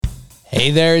Hey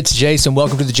there, it's Jason.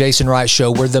 Welcome to the Jason Wright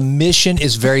Show, where the mission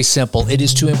is very simple. It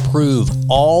is to improve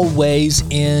always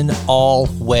in all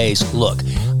ways. Look,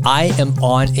 I am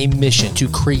on a mission to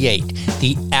create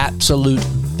the absolute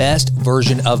best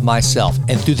version of myself.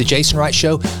 And through the Jason Wright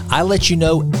Show, I let you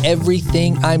know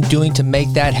everything I'm doing to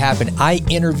make that happen. I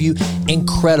interview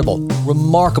incredible,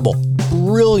 remarkable,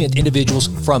 brilliant individuals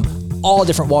from all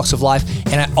different walks of life.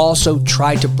 And I also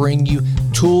try to bring you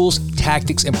tools,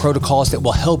 tactics, and protocols that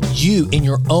will help you in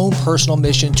your own personal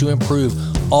mission to improve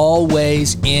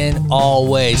always in all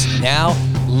ways. Now,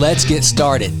 let's get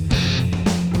started.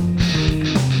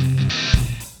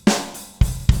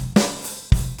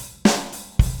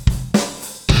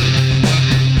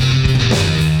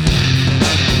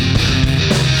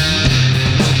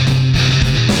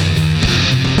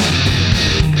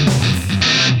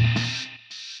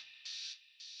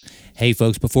 Hey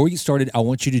folks, before we get started, I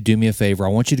want you to do me a favor. I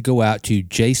want you to go out to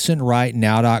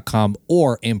jasonwrightnow.com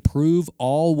or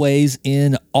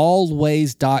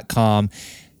improvealwaysinallways.com.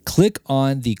 Click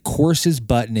on the courses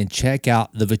button and check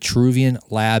out the Vitruvian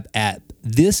Lab app.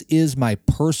 This is my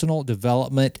personal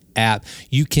development app.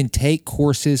 You can take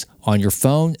courses on your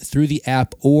phone through the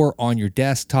app or on your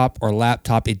desktop or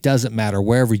laptop. It doesn't matter.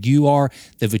 Wherever you are,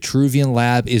 the Vitruvian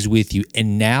Lab is with you.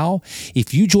 And now,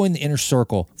 if you join the Inner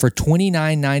Circle for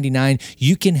 $29.99,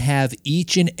 you can have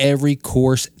each and every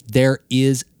course there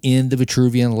is in the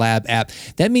Vitruvian Lab app.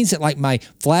 That means that, like my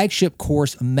flagship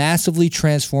course, Massively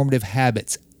Transformative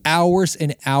Habits, hours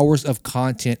and hours of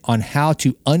content on how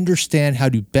to understand how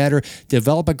to better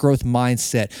develop a growth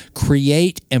mindset,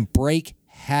 create and break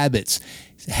habits,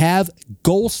 have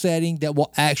goal setting that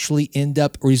will actually end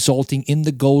up resulting in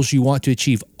the goals you want to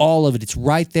achieve. All of it. It's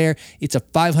right there. It's a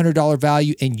 $500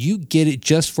 value, and you get it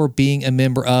just for being a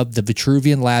member of the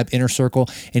Vitruvian Lab Inner Circle.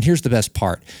 And here's the best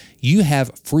part. You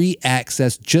have free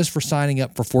access just for signing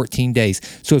up for 14 days.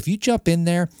 So if you jump in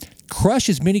there, crush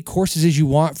as many courses as you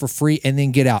want for free and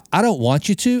then get out. I don't want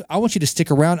you to. I want you to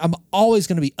stick around. I'm always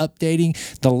going to be updating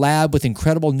the lab with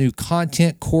incredible new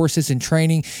content, courses, and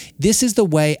training. This is the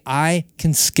way I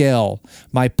can scale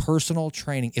my personal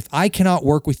training. If I cannot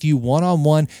work with you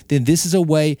one-on-one, then this is a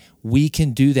way we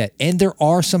can do that. And there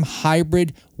are some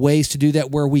hybrid ways to do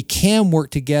that where we can work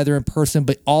together in person,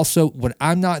 but also when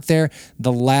I'm not there,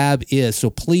 the lab is. So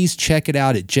please check it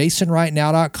out at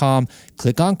jasonwrightnow.com.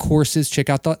 Click on courses, check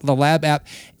out the lab app,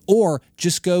 or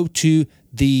just go to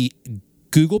the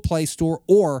Google Play Store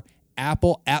or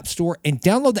Apple App Store and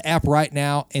download the app right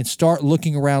now and start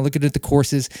looking around, looking at the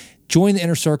courses. Join the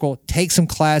Inner Circle, take some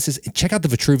classes, and check out the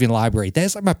Vitruvian Library. That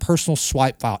is like my personal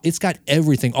swipe file. It's got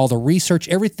everything, all the research,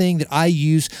 everything that I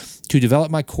use to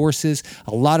develop my courses,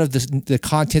 a lot of the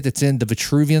content that's in the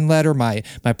Vitruvian letter, my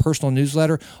personal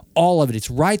newsletter, all of it. It's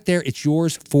right there. It's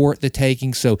yours for the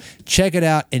taking. So check it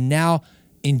out. And now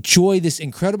enjoy this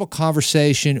incredible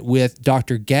conversation with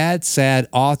Dr. Gad Saad,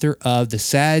 author of The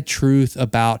Sad Truth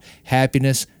About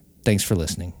Happiness. Thanks for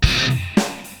listening.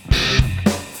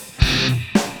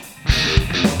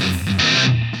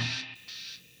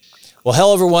 Well,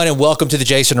 hello, everyone, and welcome to the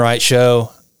Jason Wright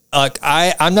Show. I'm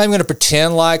not even going to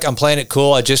pretend like I'm playing it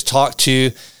cool. I just talked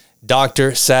to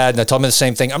Dr. Saad, and I told him the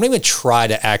same thing. I'm not even try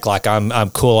to act like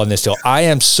I'm cool on this deal. I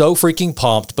am so freaking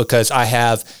pumped because I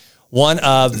have one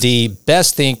of the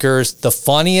best thinkers, the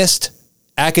funniest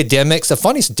academics, the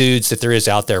funniest dudes that there is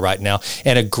out there right now,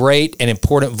 and a great and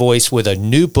important voice with a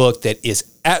new book that is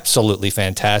absolutely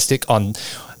fantastic on.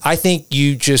 I think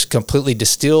you just completely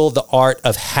distill the art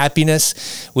of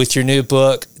happiness with your new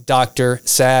book, Dr.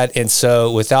 Saad. And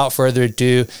so without further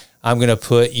ado, I'm going to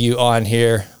put you on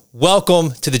here.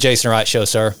 Welcome to the Jason Wright Show,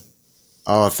 sir.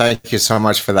 Oh, thank you so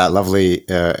much for that lovely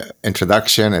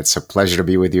introduction. It's a pleasure to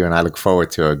be with you, and I look forward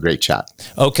to a great chat.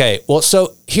 Okay. Well,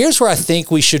 so here's where I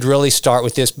think we should really start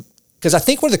with this, because I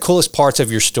think one of the coolest parts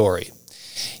of your story,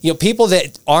 you know, people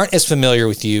that aren't as familiar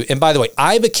with you, and by the way,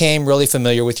 I became really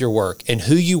familiar with your work and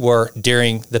who you were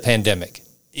during the pandemic.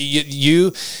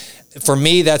 You for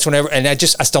me, that's whenever, and I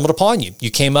stumbled upon you.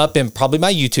 You came up in probably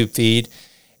my YouTube feed,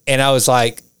 and I was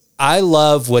like, I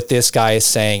love what this guy is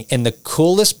saying. And the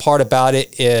coolest part about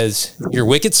it is you're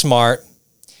wicked smart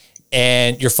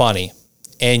and you're funny.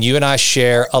 And you and I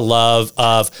share a love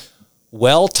of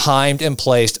well-timed and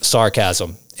placed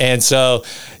sarcasm. And so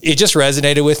it just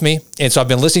resonated with me. And so I've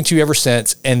been listening to you ever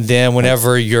since. And then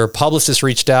whenever your publicist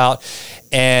reached out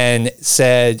and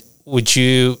said, would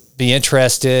you be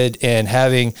interested in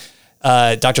having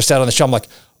Dr. Saad on the show? I'm like,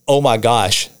 oh my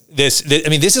gosh, this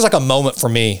is like a moment for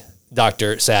me,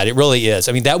 Dr. Saad. It really is.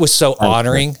 I mean, that was so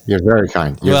honoring. You're very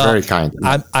kind. You're very kind.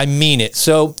 I mean it.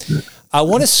 So I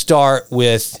want to start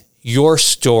with your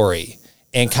story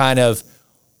and kind of,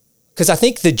 because I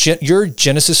think your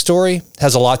Genesis story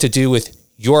has a lot to do with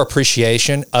your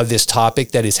appreciation of this topic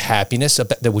that is happiness,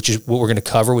 which is what we're going to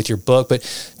cover with your book.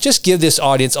 But just give this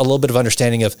audience a little bit of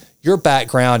understanding of your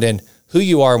background and who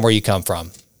you are and where you come from.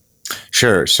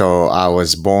 Sure. So I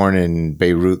was born in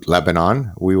Beirut,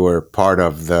 Lebanon. We were part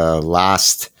of the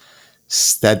last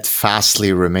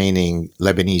steadfastly remaining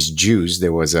Lebanese Jews.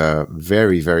 There was a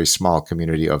very, very small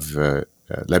community of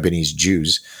Lebanese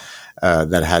Jews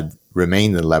that had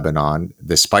remained in Lebanon,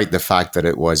 despite the fact that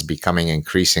it was becoming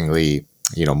increasingly,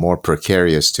 more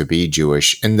precarious to be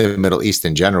Jewish in the Middle East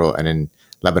in general and in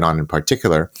Lebanon in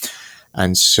particular.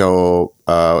 And so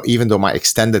even though my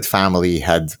extended family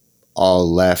had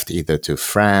all left either to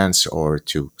France or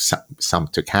to some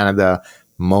to Canada,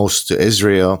 most to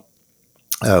Israel,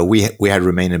 we had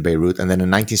remained in Beirut. And then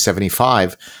in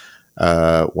 1975,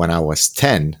 when I was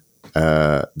 10,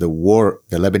 the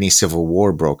Lebanese Civil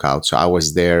War broke out. So I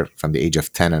was there from the age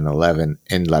of 10 and 11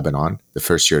 in Lebanon, the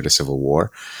first year of the Civil War.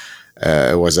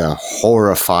 It was a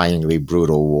horrifyingly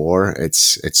brutal war.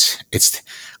 It's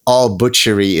all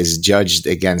butchery is judged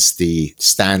against the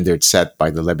standard set by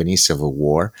the Lebanese Civil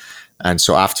War. And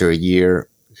so after a year,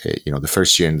 the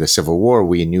first year in the Civil War,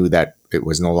 we knew that it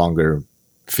was no longer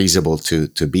feasible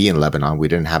to be in Lebanon. We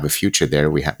didn't have a future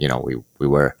there. We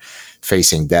were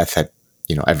facing death at,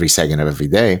 every second of every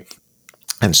day.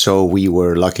 And so we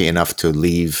were lucky enough to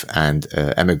leave and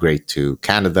emigrate to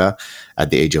Canada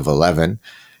at the age of 11.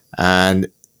 And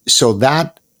so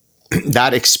that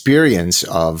experience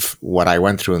of what I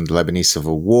went through in the Lebanese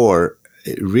Civil War,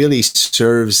 it really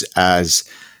serves as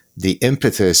the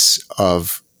impetus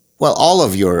of, all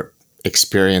of your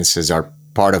experiences are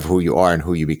part of who you are and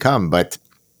who you become. But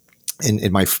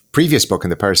in my previous book, In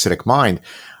the Parasitic Mind,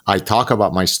 I talk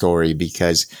about my story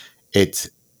because it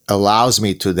allows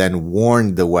me to then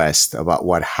warn the West about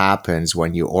what happens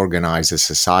when you organize a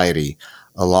society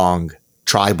along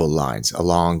tribal lines,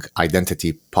 along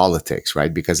identity politics,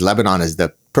 right? Because Lebanon is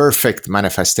the perfect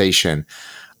manifestation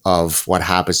of what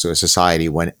happens to a society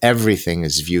when everything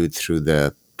is viewed through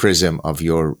the prism of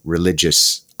your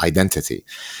religious identity.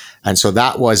 And so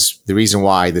that was the reason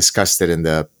why I discussed it in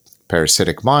the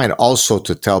Parasitic Mind, also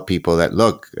to tell people that,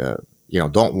 look,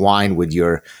 don't whine with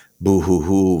your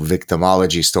boo-hoo-hoo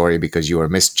victimology story because you were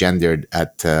misgendered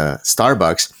at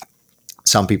Starbucks.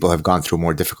 Some people have gone through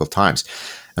more difficult times.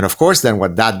 And of course, then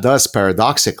what that does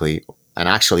paradoxically, and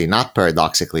actually not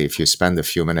paradoxically, if you spend a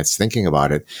few minutes thinking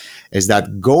about it, is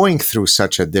that going through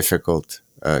such a difficult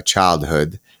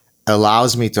childhood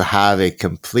allows me to have a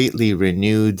completely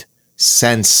renewed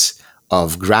sense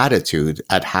of gratitude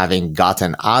at having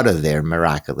gotten out of there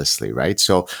miraculously, right?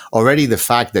 So already the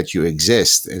fact that you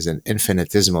exist is an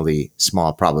infinitesimally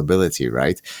small probability,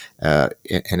 right?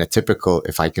 In a typical,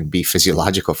 if I can be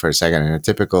physiological for a second, in a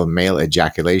typical male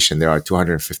ejaculation, there are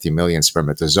 250 million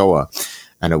spermatozoa,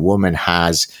 and a woman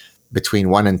has between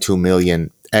 1 and 2 million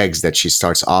eggs that she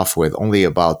starts off with, only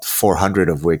about 400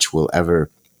 of which will ever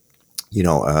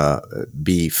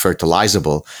be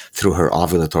fertilizable through her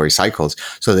ovulatory cycles.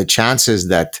 So the chances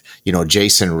that,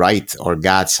 Jason Wright or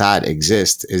Gad Saad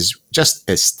exist is just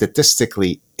a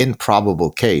statistically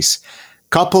improbable case.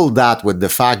 Couple that with the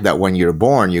fact that when you're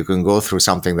born, you can go through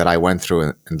something that I went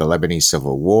through in the Lebanese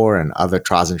Civil War and other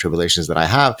trials and tribulations that I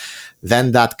have,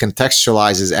 then that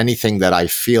contextualizes anything that I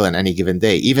feel in any given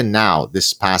day. Even now,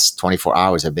 this past 24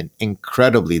 hours have been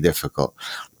incredibly difficult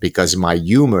because my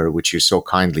humor, which you so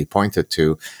kindly pointed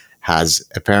to, has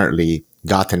apparently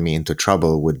gotten me into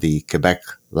trouble with the Quebec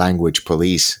language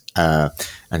police.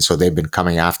 And so they've been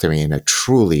coming after me in a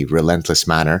truly relentless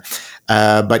manner.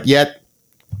 But yet,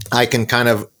 I can kind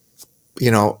of,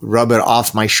 rub it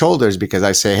off my shoulders because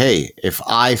I say, hey, if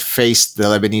I faced the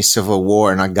Lebanese Civil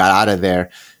War and I got out of there,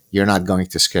 you're not going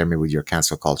to scare me with your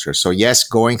cancel culture. So yes,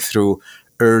 going through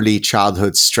early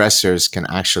childhood stressors can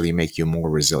actually make you more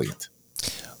resilient.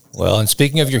 Well, and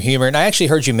speaking of your humor, and I actually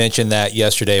heard you mention that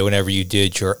yesterday whenever you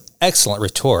did your excellent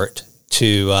retort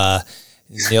to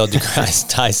Neil deGrasse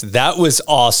Tyson. That was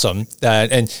awesome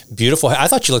and beautiful. I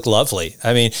thought you looked lovely.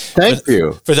 I mean, thank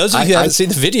you. For those of you who haven't seen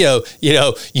the video,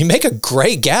 you make a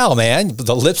great gal, man.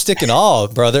 The lipstick and all,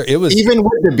 brother. It was even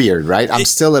with the beard, right? I'm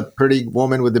still a pretty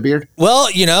woman with the beard. Well,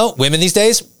 women these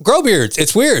days grow beards.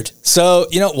 It's weird. So,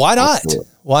 why not?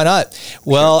 Why not?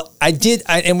 Well,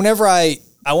 and whenever I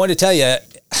wanted to tell you,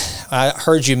 I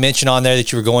heard you mention on there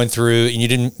that you were going through, and you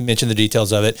didn't mention the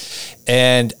details of it.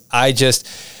 And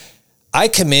I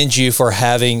commend you for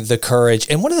having the courage.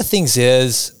 And one of the things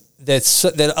is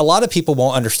that a lot of people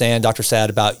won't understand, Dr. Saad,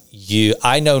 about you.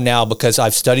 I know now because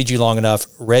I've studied you long enough,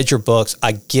 read your books.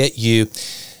 I get you.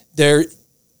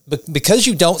 Because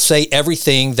you don't say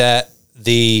everything that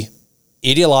the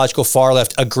ideological far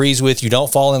left agrees with, you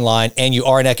don't fall in line, and you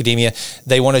are in academia,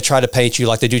 they want to try to paint you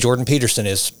like they do Jordan Peterson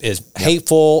is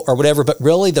hateful or whatever. But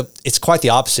really, it's quite the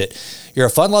opposite. You're a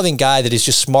fun-loving guy that is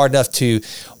just smart enough to,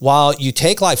 while you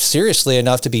take life seriously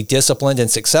enough to be disciplined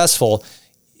and successful,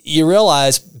 you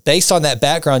realize, based on that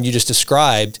background you just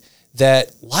described,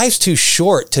 that life's too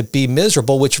short to be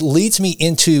miserable, which leads me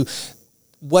into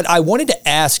what I wanted to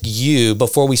ask you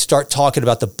before we start talking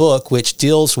about the book, which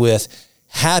deals with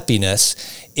happiness,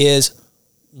 is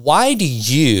why,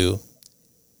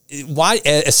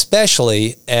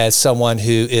 especially as someone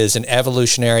who is an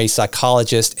evolutionary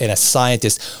psychologist and a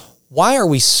scientist, why are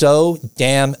we so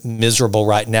damn miserable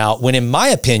right now when, in my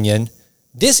opinion,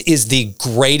 this is the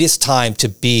greatest time to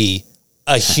be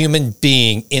a human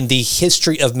being in the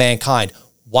history of mankind?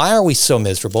 Why are we so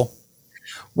miserable?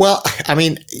 Well, I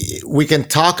mean, we can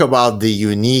talk about the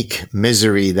unique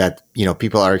misery that,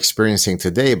 people are experiencing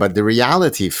today, but the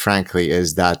reality, frankly,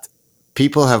 is that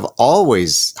people have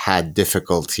always had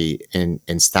difficulty in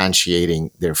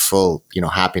instantiating their full,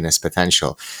 happiness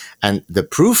potential. And the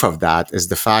proof of that is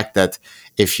the fact that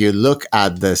if you look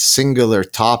at the singular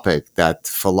topic that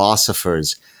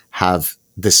philosophers have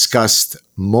discussed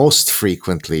most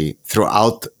frequently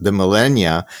throughout the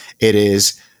millennia, it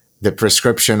is the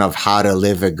prescription of how to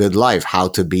live a good life, how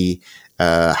to be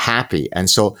happy. And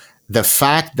so the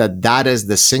fact that that is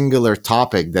the singular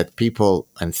topic that people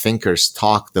and thinkers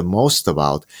talk the most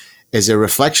about is a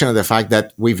reflection of the fact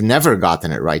that we've never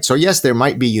gotten it right. So yes, there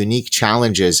might be unique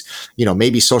challenges.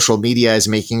 Maybe social media is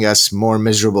making us more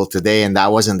miserable today, and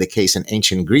that wasn't the case in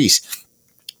ancient Greece.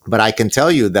 But I can tell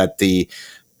you that the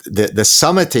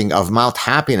summiting of Mount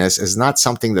Happiness is not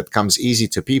something that comes easy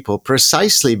to people,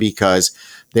 precisely because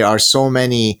there are so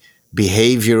many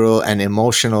behavioral and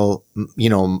emotional,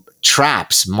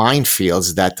 traps,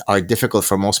 minefields that are difficult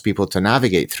for most people to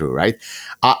navigate through, right?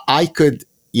 I could,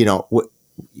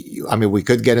 we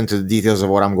could get into the details of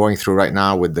what I'm going through right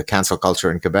now with the cancel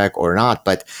culture in Quebec or not,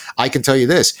 but I can tell you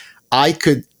this: I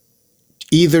could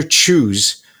either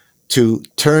choose to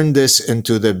turn this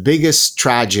into the biggest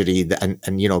tragedy and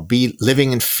be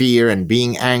living in fear and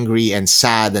being angry and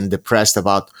sad and depressed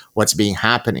about what's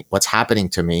happening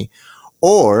to me.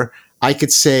 Or I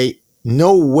could say,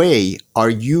 no way are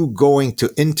you going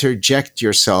to interject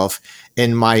yourself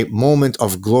in my moment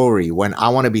of glory when I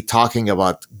want to be talking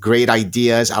about great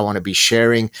ideas. I want to be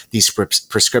sharing these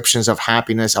prescriptions of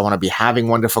happiness. I want to be having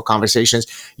wonderful conversations.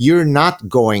 You're not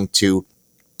going to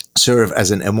serve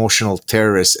as an emotional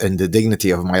terrorist in the dignity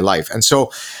of my life. And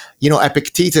so,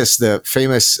 Epictetus, the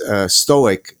famous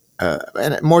Stoic,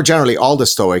 and more generally, all the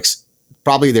Stoics,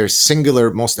 probably their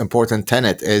singular most important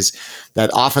tenet is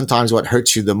that oftentimes what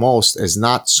hurts you the most is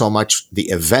not so much the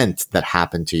event that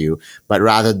happened to you, but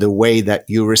rather the way that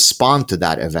you respond to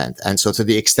that event. And so to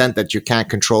the extent that you can't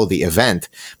control the event,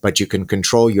 but you can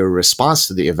control your response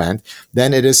to the event,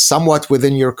 then it is somewhat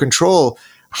within your control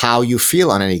how you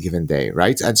feel on any given day,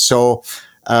 right? And so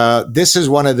this is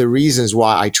one of the reasons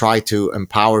why I try to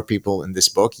empower people in this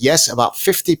book. Yes, about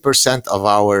 50% of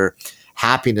our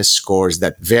happiness scores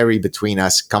that vary between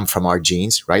us come from our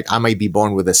genes, right? I may be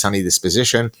born with a sunny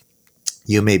disposition.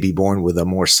 You may be born with a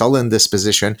more sullen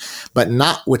disposition, but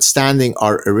notwithstanding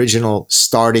our original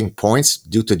starting points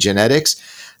due to genetics,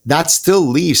 that still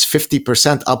leaves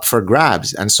 50% up for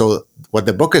grabs. And so what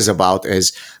the book is about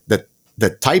is the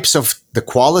types of the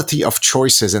quality of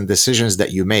choices and decisions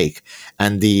that you make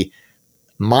and the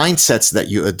mindsets that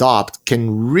you adopt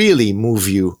can really move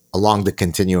you along the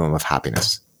continuum of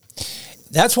happiness.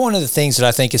 That's one of the things that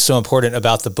I think is so important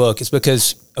about the book is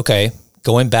because, okay,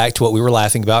 going back to what we were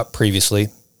laughing about previously,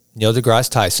 Neil deGrasse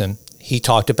Tyson, he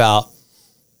talked about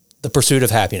the pursuit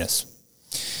of happiness.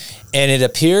 And it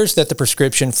appears that the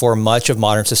prescription for much of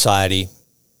modern society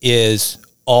is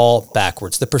all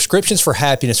backwards. The prescriptions for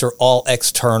happiness are all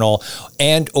external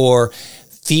and or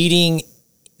feeding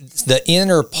the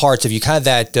inner parts of you, kind of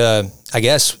that, the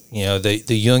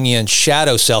Jungian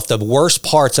shadow self, the worst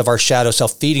parts of our shadow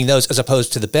self, feeding those as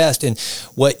opposed to the best. And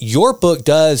what your book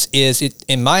does is,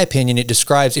 in my opinion, it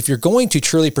describes if you're going to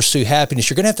truly pursue happiness,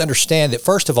 you're going to have to understand that,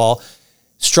 first of all,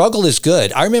 struggle is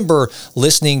good. I remember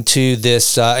listening to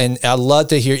this, and I love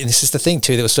to hear, and this is the thing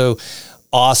too that was so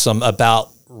awesome about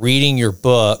reading your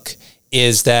book,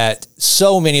 is that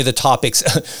so many of the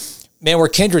topics, man, we're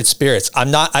kindred spirits.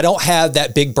 I don't have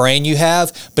that big brain you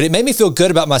have, but it made me feel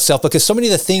good about myself because so many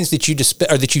of the things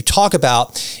that you talk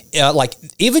about, like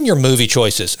even your movie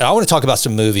choices. And I want to talk about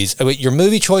some movies. Your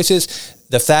movie choices,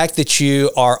 the fact that you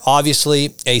are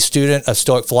obviously a student of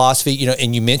Stoic philosophy,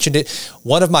 and you mentioned it.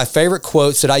 One of my favorite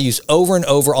quotes that I use over and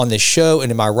over on this show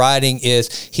and in my writing is,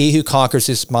 "He who conquers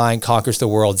his mind conquers the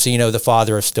world." Zeno, the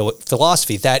father of Stoic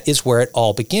philosophy. That is where it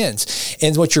all begins.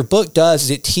 And what your book does is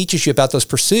it teaches you about those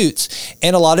pursuits,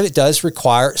 and a lot of it does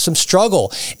require some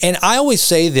struggle. And I always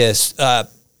say this,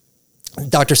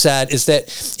 Dr. Saad, is that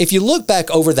if you look back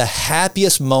over the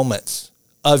happiest moments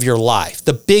of your life,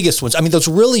 the biggest ones, those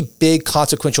really big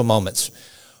consequential moments,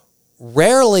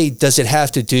 rarely does it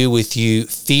have to do with you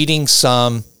feeding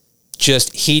some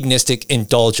just hedonistic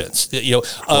indulgence.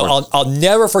 I'll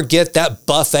never forget that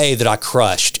buffet that I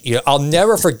crushed. I'll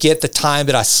never forget the time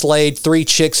that I slayed 3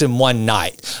 chicks in one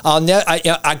night.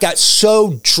 I got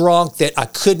so drunk that I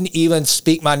couldn't even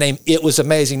speak my name. It was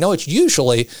amazing. No, it's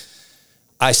usually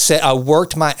I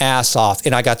worked my ass off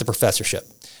and I got the professorship.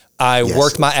 I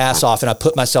worked my ass off and I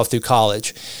put myself through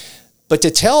college. But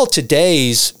to tell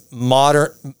today's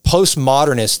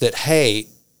postmodernists that, hey,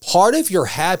 part of your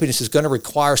happiness is going to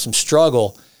require some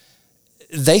struggle,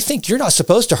 they think you're not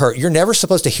supposed to hurt. You're never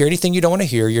supposed to hear anything you don't want to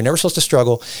hear. You're never supposed to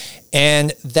struggle.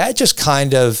 And that just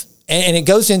kind of, and it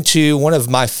goes into one of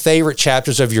my favorite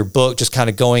chapters of your book, just kind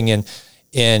of going in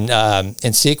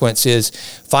sequence, is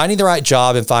finding the right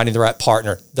job and finding the right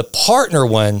partner. The partner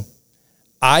one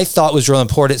I thought was real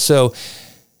important. So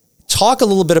talk a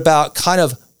little bit about kind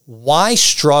of why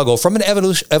struggle from an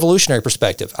evolutionary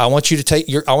perspective. I want your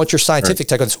scientific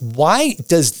take on this. Why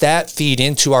does that feed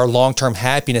into our long-term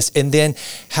happiness? And then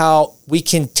how we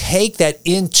can take that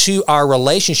into our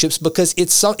relationships, because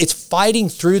it's fighting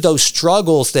through those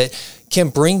struggles that can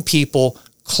bring people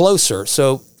closer.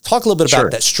 So talk a little bit about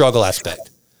that struggle aspect.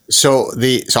 So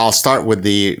I'll start with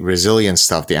the resilience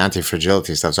stuff, the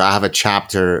anti-fragility stuff. So I have a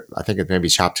chapter, I think it may be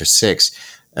chapter 6,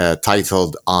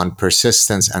 titled On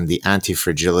Persistence and the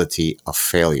Anti-Fragility of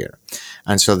Failure.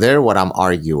 And so there, what I'm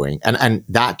arguing, and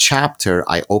that chapter,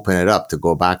 I open it up to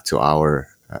go back to our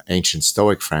ancient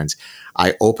Stoic friends.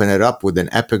 I open it up with an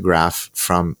epigraph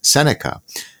from Seneca.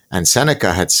 And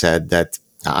Seneca had said that,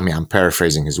 I'm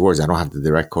paraphrasing his words. I don't have the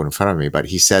direct quote in front of me, but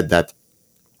he said that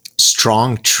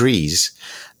strong trees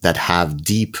that have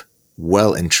deep,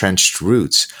 well-entrenched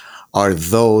roots are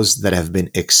those that have been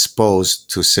exposed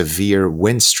to severe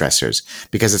wind stressors,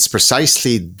 because it's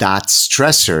precisely that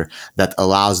stressor that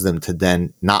allows them to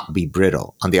then not be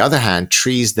brittle. On the other hand,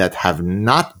 trees that have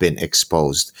not been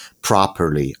exposed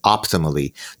properly,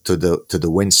 optimally to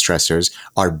the wind stressors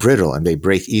are brittle and they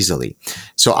break easily.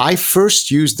 So I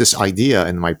first used this idea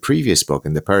in my previous book,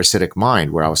 in The Parasitic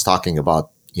Mind, where I was talking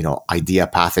about idea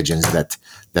pathogens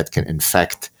that can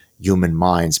infect human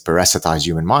minds, parasitize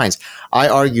human minds. I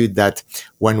argued that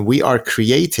when we are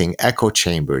creating echo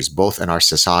chambers, both in our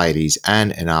societies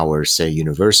and in our, say,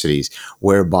 universities,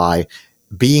 whereby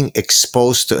being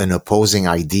exposed to an opposing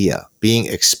idea, being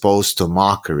exposed to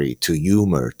mockery, to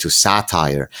humor, to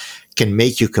satire, can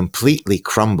make you completely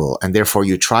crumble. And therefore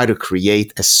you try to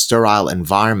create a sterile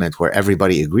environment where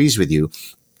everybody agrees with you.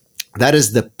 That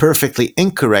is the perfectly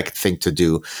incorrect thing to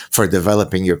do for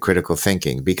developing your critical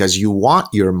thinking, because you want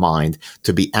your mind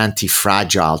to be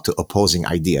anti-fragile to opposing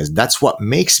ideas. That's what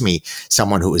makes me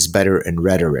someone who is better in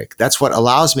rhetoric. That's what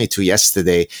allows me to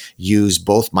yesterday use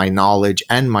both my knowledge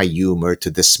and my humor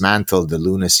to dismantle the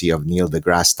lunacy of Neil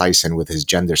deGrasse Tyson with his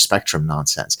gender spectrum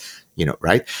nonsense,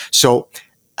 right? So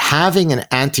having an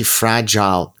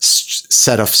anti-fragile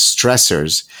set of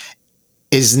stressors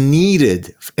is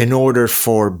needed in order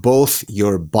for both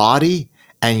your body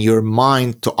and your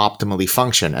mind to optimally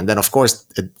function. And then, of course,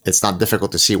 it's not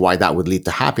difficult to see why that would lead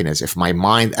to happiness. If my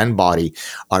mind and body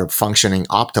are functioning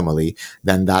optimally,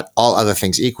 then that all other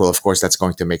things equal, of course, that's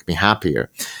going to make me happier.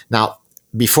 Now,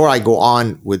 before I go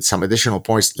on with some additional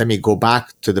points, let me go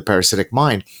back to the parasitic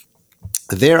mind.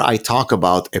 There I talk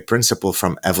about a principle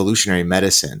from evolutionary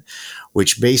medicine,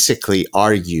 which basically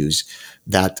argues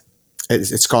that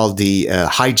it's called the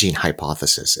hygiene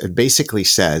hypothesis. It basically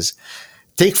says,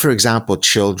 take, for example,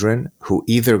 children who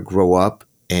either grow up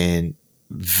in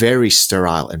very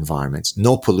sterile environments,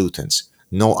 no pollutants,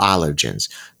 no allergens,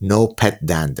 no pet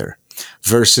dander,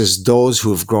 versus those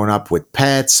who've grown up with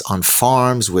pets on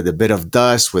farms with a bit of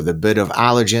dust, with a bit of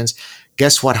allergens.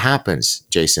 Guess what happens,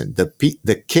 Jason?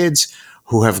 The kids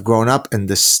who have grown up in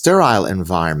the sterile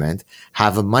environment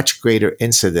have a much greater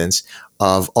incidence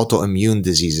of autoimmune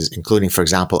diseases, including, for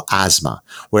example, asthma,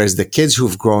 whereas the kids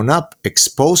who've grown up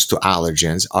exposed to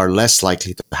allergens are less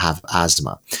likely to have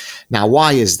asthma. Now,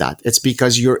 why is that? It's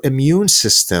because your immune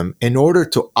system, in order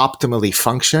to optimally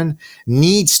function,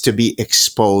 needs to be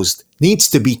exposed, needs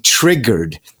to be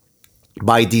triggered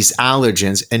by these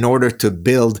allergens in order to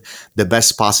build the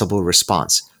best possible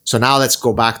response. So now let's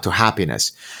go back to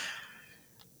happiness.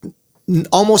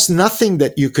 Almost nothing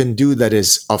that you can do that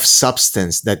is of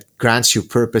substance, that grants you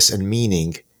purpose and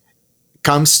meaning,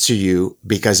 comes to you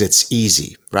because it's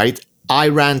easy, right? I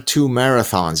ran 2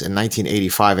 marathons in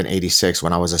 1985 and 86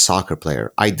 when I was a soccer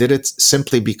player. I did it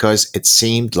simply because it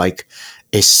seemed like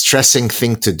a stressing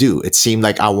thing to do. It seemed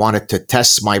like I wanted to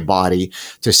test my body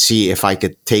to see if I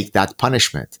could take that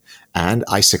punishment. And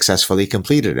I successfully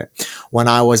completed it. When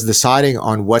I was deciding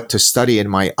on what to study in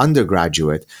my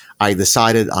undergraduate, I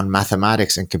decided on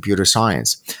mathematics and computer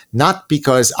science. Not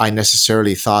because I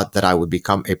necessarily thought that I would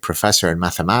become a professor in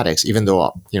mathematics, even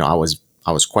though,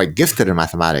 I was quite gifted in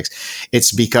mathematics.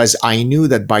 It's because I knew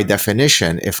that by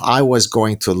definition, if I was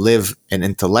going to live an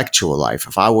intellectual life,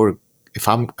 if I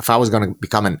was going to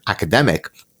become an academic,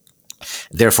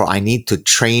 therefore I need to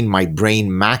train my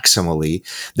brain maximally,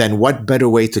 then what better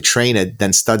way to train it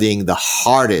than studying the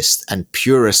hardest and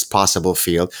purest possible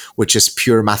field, which is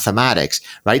pure mathematics,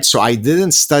 right? So I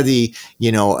didn't study,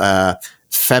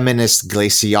 feminist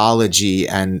glaciology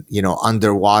and,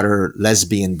 underwater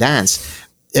lesbian dance.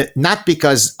 Not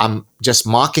because I'm just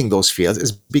mocking those fields,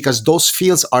 is because those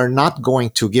fields are not going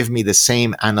to give me the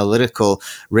same analytical,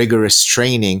 rigorous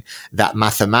training that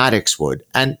mathematics would.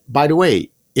 And by the way,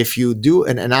 if you do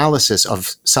an analysis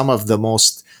of some of the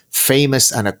most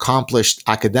famous and accomplished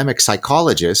academic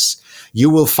psychologists, you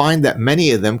will find that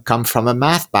many of them come from a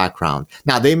math background.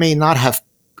 Now, they may not have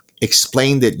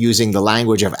explained it using the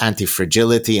language of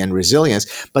anti-fragility and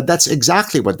resilience, but that's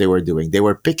exactly what they were doing. They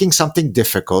were picking something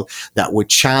difficult that would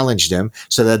challenge them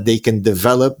so that they can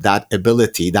develop that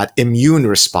ability, that immune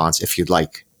response, if you'd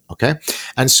like. Okay.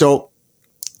 And so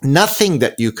nothing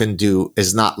that you can do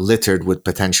is not littered with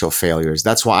potential failures.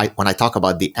 That's why when I talk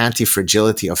about the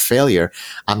anti-fragility of failure,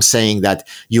 I'm saying that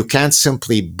you can't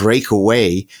simply break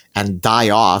away and die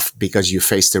off because you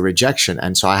faced a rejection.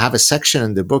 And so I have a section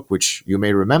in the book, which you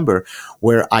may remember,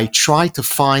 where I try to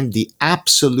find the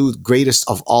absolute greatest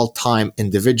of all time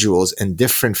individuals in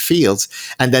different fields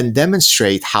and then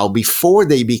demonstrate how before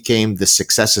they became the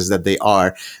successes that they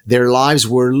are, their lives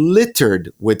were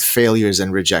littered with failures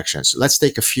and rejections. So let's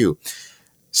take a few.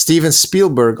 Steven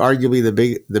Spielberg, arguably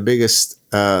the biggest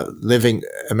living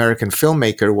American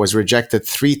filmmaker, was rejected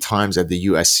 3 times at the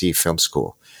USC Film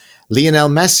School. Lionel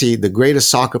Messi, the greatest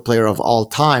soccer player of all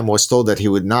time, was told that he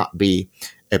would not be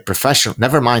a professional,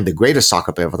 never mind the greatest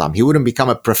soccer player of all time. He wouldn't become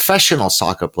a professional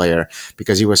soccer player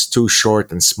because he was too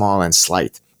short and small and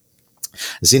slight.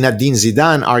 Zinedine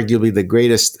Zidane, arguably the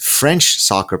greatest French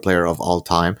soccer player of all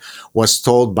time, was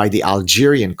told by the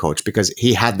Algerian coach, because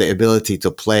he had the ability to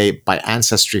play by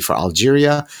ancestry for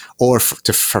Algeria or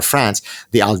for France.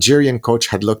 The Algerian coach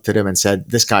had looked at him and said,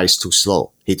 this guy is too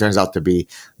slow. He turns out to be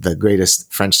the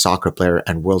greatest French soccer player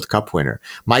and World Cup winner.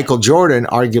 Michael Jordan,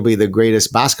 arguably the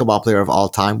greatest basketball player of all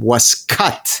time, was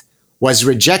cut, was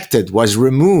rejected, was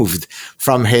removed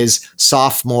from his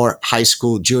sophomore high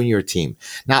school junior team.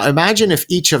 Now imagine if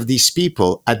each of these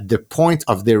people at the point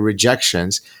of their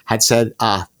rejections had said,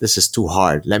 this is too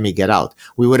hard, let me get out.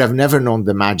 We would have never known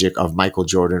the magic of Michael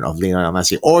Jordan, of Lionel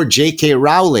Messi, or J.K.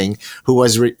 Rowling, who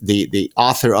was the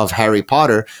author of Harry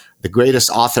Potter, the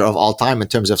greatest author of all time in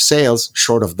terms of sales,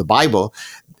 short of the Bible,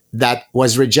 that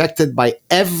was rejected by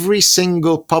every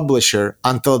single publisher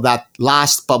until that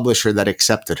last publisher that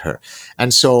accepted her.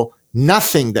 And so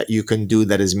nothing that you can do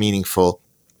that is meaningful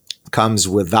comes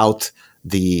without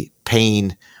the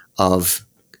pain of,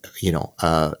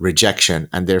 rejection.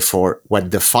 And therefore, what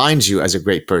defines you as a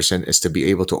great person is to be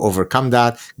able to overcome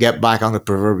that, get back on the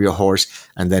proverbial horse,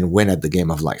 and then win at the game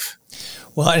of life.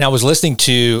 Well, and I was listening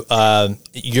to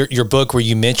your book where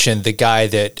you mentioned the guy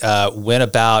that went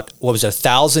about,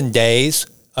 1,000 days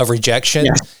of rejection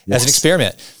as an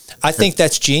experiment. I think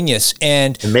that's genius.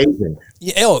 And amazing.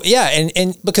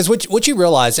 And because what you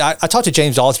realize, I talked to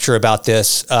James Altucher about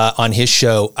this on his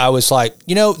show. I was like,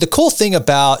 the cool thing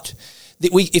about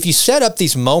if you set up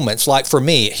these moments, like for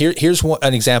me, here's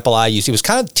an example I used. It was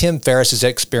kind of Tim Ferriss's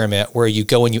experiment where you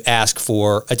go and you ask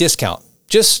for a discount,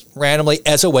 just randomly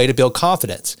as a way to build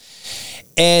confidence.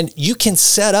 And you can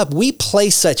set up, we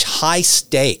play such high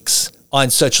stakes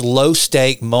on such low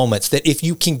stake moments that if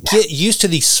you can get used to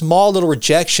these small little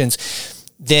rejections,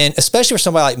 then especially for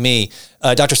somebody like me,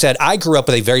 Dr. Saad, I grew up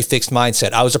with a very fixed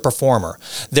mindset. I was a performer.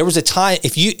 There was a time,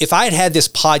 if I had had this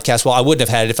podcast, well, I wouldn't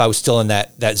have had it if I was still in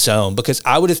that zone, because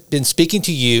I would have been speaking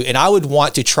to you and I would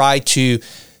want to try to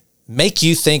make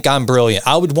you think I'm brilliant.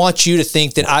 I would want you to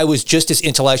think that I was just as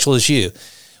intellectual as you.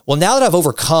 Well, now that I've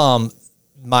overcome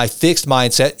my fixed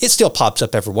mindset, it still pops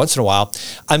up every once in a while.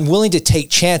 I'm willing to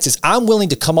take chances. I'm willing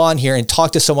to come on here and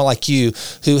talk to someone like you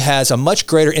who has a much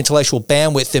greater intellectual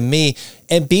bandwidth than me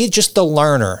and be just the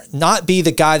learner, not be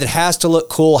the guy that has to look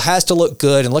cool, has to look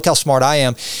good, and look how smart I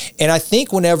am. And I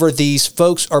think whenever these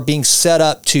folks are being set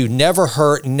up to never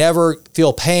hurt, never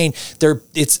feel pain,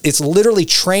 it's literally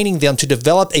training them to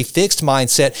develop a fixed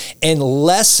mindset and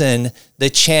lessen the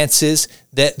chances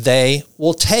that they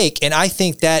will take. And I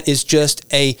think that is just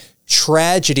a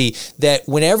tragedy, that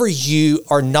whenever you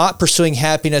are not pursuing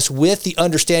happiness with the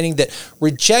understanding that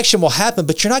rejection will happen,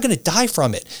 but you're not going to die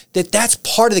from it, that's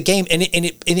part of the game. And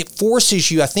it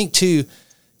forces you, I think, to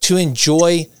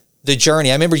enjoy the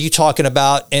journey. I remember you talking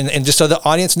about, and just so the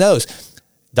audience knows,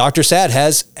 Dr. Saad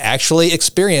has actually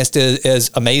experienced,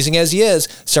 as amazing as he is,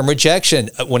 some rejection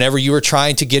whenever you were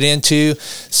trying to get into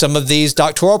some of these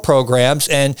doctoral programs.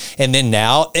 And then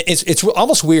now it's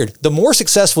almost weird. The more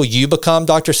successful you become,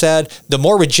 Dr. Saad, the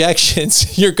more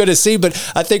rejections you're going to see. But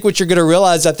I think what you're going to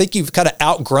realize, I think you've kind of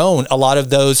outgrown a lot of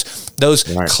those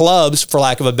right. clubs, for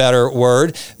lack of a better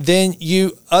word, than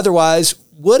you otherwise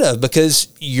would have, because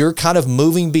you're kind of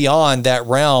moving beyond that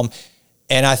realm.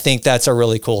 And I think that's a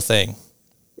really cool thing.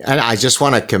 And I just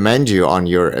want to commend you on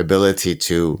your ability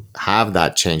to have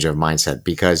that change of mindset,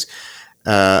 because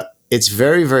it's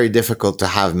very, very difficult to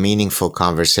have meaningful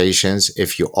conversations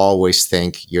if you always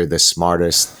think you're the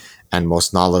smartest and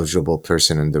most knowledgeable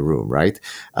person in the room, right?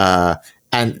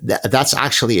 And that's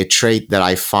actually a trait that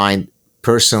I find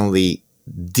personally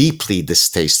deeply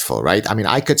distasteful, right? I mean,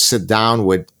 I could sit down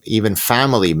with even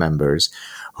family members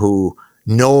who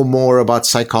know more about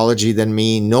psychology than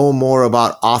me, know more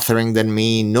about authoring than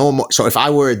me, know more. So if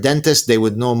I were a dentist, they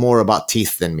would know more about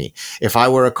teeth than me. If I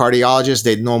were a cardiologist,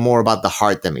 they'd know more about the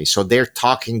heart than me. So they're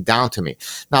talking down to me.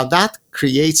 Now that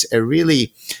creates a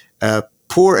really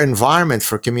poor environment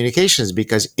for communications,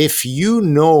 because if you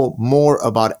know more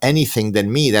about anything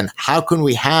than me, then how can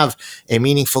we have a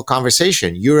meaningful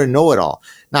conversation? You're a know-it-all.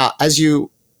 Now, as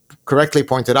you correctly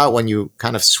pointed out, when you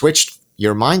kind of switched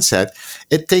your mindset,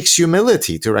 it takes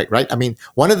humility to write, right? I mean,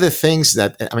 one of the things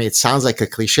that, it sounds like a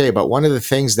cliche, but one of the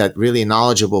things that really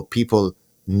knowledgeable people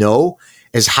know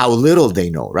is how little they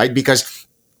know, right? Because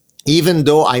even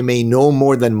though I may know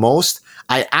more than most,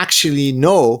 I actually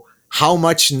know how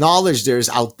much knowledge there's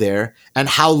out there and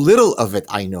how little of it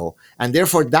I know. And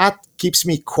therefore that keeps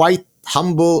me quite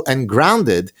humble and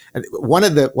grounded. And one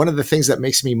of the things that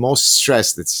makes me most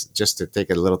stressed, it's just to take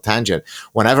a little tangent,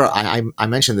 whenever I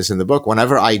mentioned this in the book,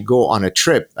 whenever I go on a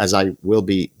trip, as I will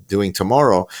be doing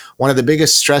tomorrow, one of the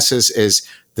biggest stresses is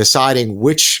deciding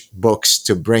which books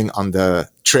to bring on the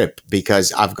trip,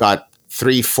 because I've got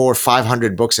 300, 400,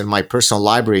 500 books in my personal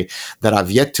library that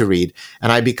I've yet to read. And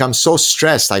I become so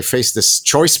stressed. I face this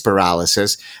choice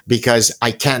paralysis because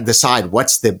I can't decide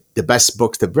what's the best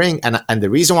book to bring. And the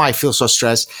reason why I feel so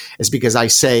stressed is because I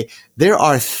say there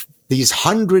are these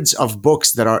hundreds of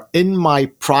books that are in my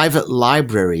private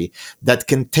library that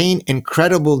contain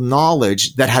incredible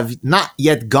knowledge that have not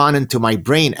yet gone into my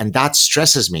brain, and that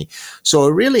stresses me. So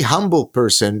a really humble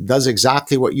person does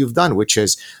exactly what you've done, which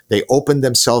is they open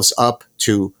themselves up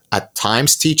to at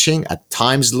times teaching, at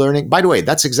times learning. By the way,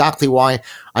 that's exactly why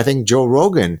I think Joe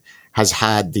Rogan has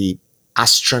had the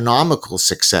astronomical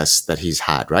success that he's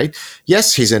had, right?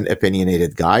 Yes, he's an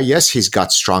opinionated guy. Yes, he's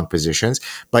got strong positions,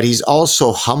 but he's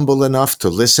also humble enough to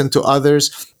listen to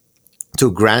others, to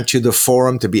grant you the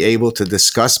forum to be able to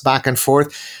discuss back and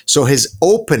forth. So his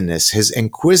openness, his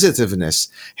inquisitiveness,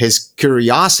 his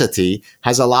curiosity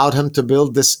has allowed him to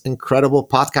build this incredible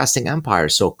podcasting empire.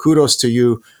 So kudos to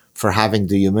you for having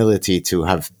the humility to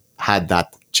have had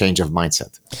that change of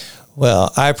mindset.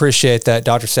 Well, I appreciate that,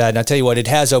 Dr. Saad. And I tell you what, it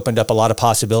has opened up a lot of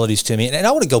possibilities to me. And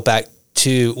I want to go back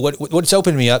to what it's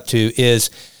opened me up to is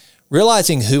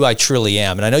realizing who I truly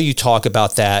am. And I know you talk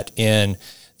about that in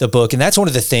the book. And that's one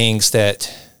of the things that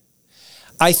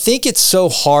I think it's so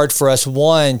hard for us,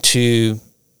 one, to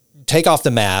take off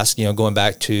the mask, going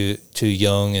back to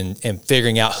Jung and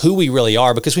figuring out who we really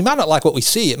are, because we might not like what we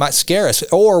see. It might scare us.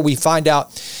 Or we find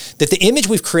out that the image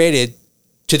we've created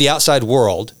to the outside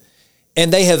world,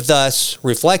 and they have thus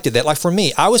reflected that. Like for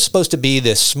me, I was supposed to be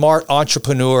this smart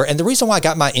entrepreneur. And the reason why I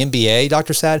got my MBA,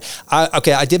 Dr. Saad, I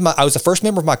was the first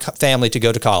member of my family to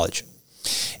go to college.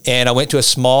 And I went to a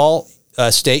small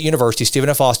state university, Stephen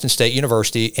F. Austin State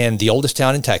University, in the oldest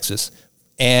town in Texas.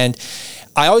 And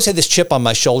I always had this chip on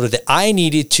my shoulder that I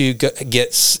needed to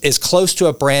get as close to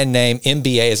a brand name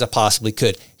MBA as I possibly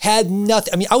could. Had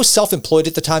nothing. I was self-employed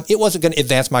at the time. It wasn't going to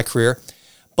advance my career.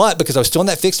 But because I was still in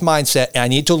that fixed mindset and I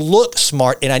needed to look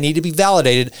smart and I needed to be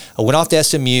validated, I went off to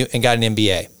SMU and got an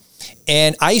MBA.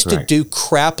 And I used to do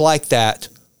crap like that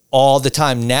all the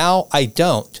time. Now I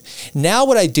don't. Now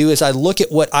what I do is I look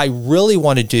at what I really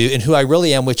want to do and who I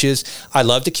really am, which is I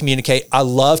love to communicate. I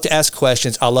love to ask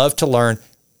questions. I love to learn.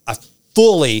 I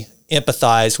fully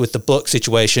empathize with the book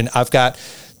situation. I've got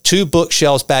 2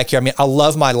 bookshelves back here. I mean, I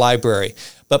love my library.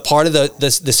 But part of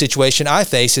the situation I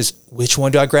face is, which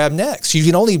one do I grab next? You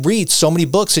can only read so many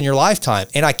books in your lifetime.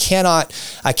 And I cannot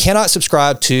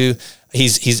subscribe to,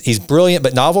 he's brilliant,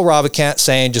 but Naval Ravikant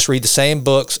saying just read the same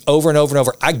books over and over and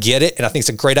over. I get it. And I think it's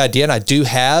a great idea. And I do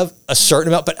have a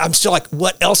certain amount, but I'm still like,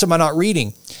 what else am I not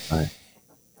reading? Right.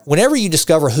 Whenever you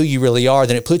discover who you really are,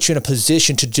 then it puts you in a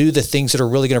position to do the things that are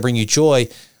really going to bring you joy.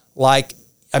 Like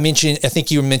I think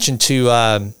you mentioned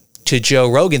to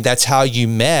Joe Rogan, that's how you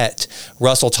met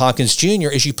Russell Tompkins Jr.,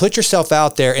 is you put yourself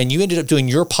out there and you ended up doing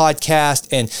your podcast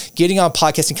and getting on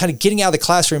podcasts and kind of getting out of the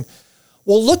classroom.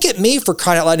 Well, look at me, for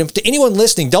crying out loud. And to anyone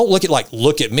listening, don't look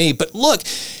at me, but look,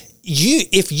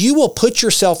 if you will put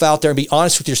yourself out there and be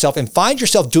honest with yourself and find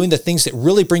yourself doing the things that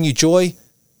really bring you joy,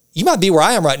 you might be where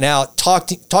I am right now,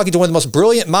 talking to one of the most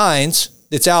brilliant minds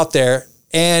that's out there,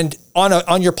 and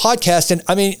on your podcast. And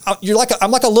I mean,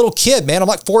 I'm like a little kid, man. I'm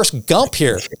like Forrest Gump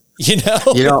here.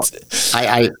 You're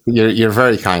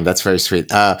very kind. That's very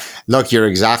sweet. Look, you're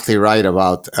exactly right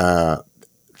about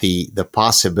the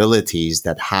possibilities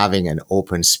that having an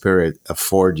open spirit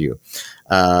afford you.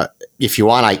 If you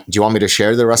want, do you want me to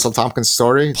share the Russell Tompkins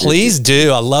story? Please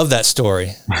do. I love that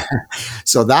story.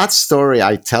 So that story,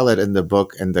 I tell it in the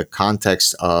book in the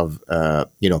context of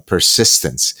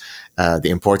persistence, the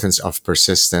importance of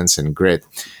persistence and grit.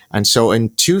 And so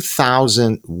in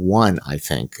 2001, I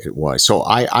think it was. So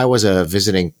I was a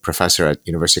visiting professor at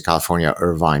University of California,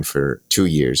 Irvine for 2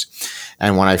 years.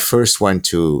 And when I first went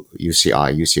to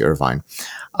UC Irvine,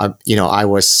 I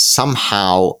was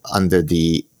somehow under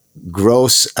the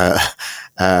gross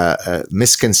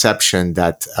misconception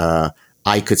that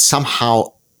I could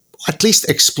somehow at least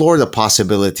explore the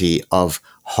possibility of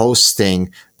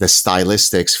hosting the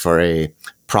Stylistics for a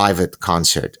private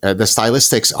concert. The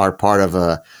Stylistics are part of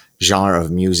a genre of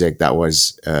music that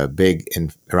was big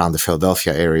around the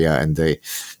Philadelphia area in the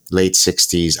late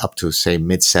 60s up to, say,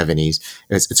 mid 70s.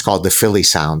 It's called the Philly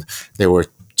sound. There were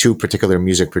 2 particular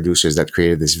music producers that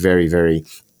created this very, very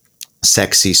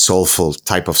sexy, soulful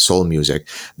type of soul music.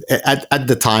 At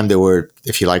the time, there were,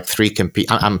 if you like, 3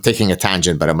 I'm taking a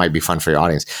tangent, but it might be fun for your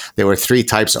audience. There were 3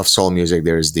 types of soul music.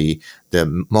 There's the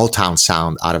Motown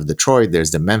sound out of Detroit.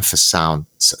 There's the Memphis sound,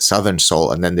 Southern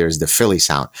soul, and then there's the Philly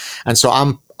sound. And so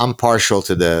I'm partial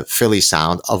to the Philly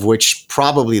sound, of which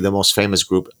probably the most famous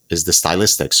group is the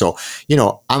Stylistics. So,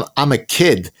 I'm a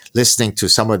kid listening to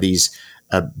some of these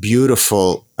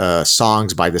beautiful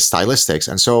songs by the Stylistics.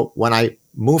 And so when I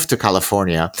moved to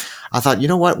California, I thought, you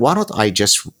know what, why don't I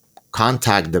just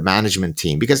contact the management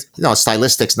team? Because,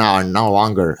 Stylistics now are no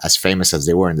longer as famous as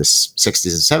they were in the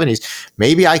 60s and 70s.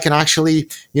 Maybe I can actually,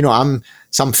 I'm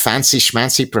some fancy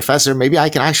schmancy professor. Maybe I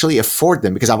can actually afford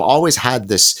them, because I've always had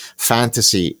this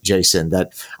fantasy, Jason,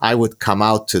 that I would come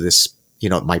out to this,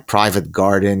 my private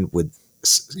garden with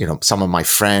some of my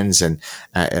friends, and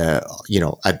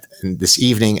this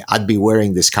evening I'd be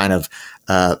wearing this kind of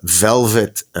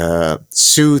velvet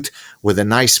suit with a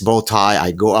nice bow tie.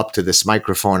 I go up to this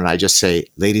microphone and I just say,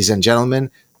 "Ladies and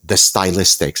gentlemen, the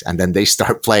Stylistics," and then they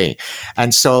start playing.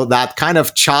 And so that kind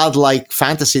of childlike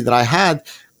fantasy that I had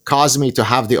caused me to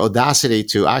have the audacity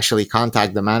to actually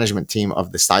contact the management team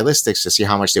of the Stylistics to see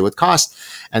how much they would cost.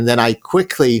 And then I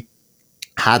quickly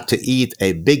had to eat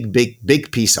a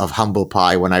big piece of humble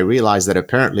pie when I realized that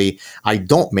apparently I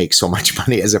don't make so much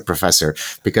money as a professor,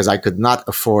 because I could not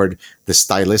afford the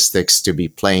Stylistics to be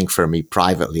playing for me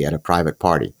privately at a private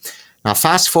party. Now,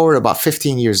 fast forward about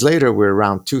 15 years later, we're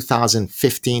around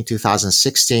 2015,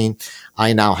 2016.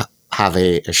 I now have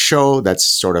a show that's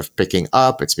sort of picking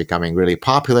up. It's becoming really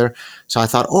popular. So I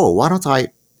thought, why don't I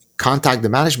contact the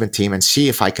management team and see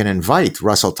if I can invite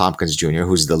Russell Tompkins Jr.,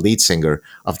 who's the lead singer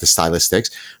of the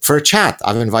Stylistics, for a chat.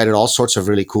 I've invited all sorts of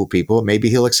really cool people. Maybe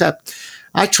he'll accept.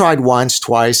 I tried once,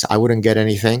 twice. I wouldn't get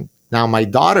anything. Now my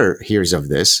daughter hears of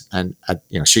this, and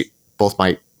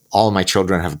all my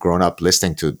children have grown up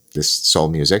listening to this soul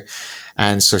music,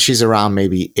 and so she's around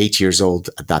maybe 8 years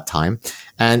old at that time.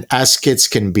 And as kids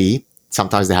can be,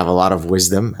 sometimes they have a lot of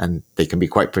wisdom and they can be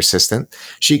quite persistent.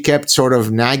 She kept sort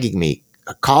of nagging me.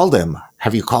 Call them.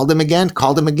 Have you called them again?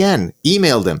 Call them again.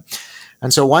 Email them.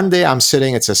 And so one day I'm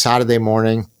sitting, it's a Saturday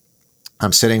morning.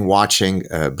 I'm sitting watching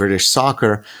British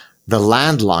soccer. The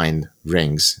landline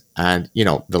rings, and,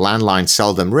 the landline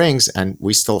seldom rings, and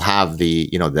we still have the,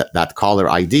 that caller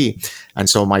ID. And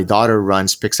so my daughter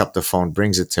runs, picks up the phone,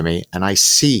 brings it to me, and I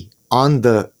see on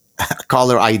the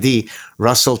caller ID,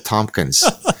 Russell Tompkins.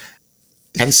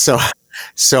 And so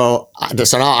now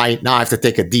I have to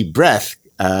take a deep breath,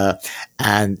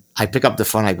 and I pick up the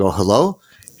phone. I go, "Hello."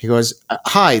 He goes,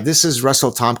 "Hi, this is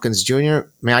Russell Tompkins Jr.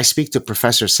 May I speak to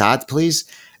Professor Saad, please?"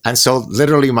 And so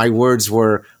literally my words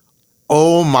were,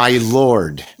 "Oh my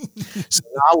Lord." So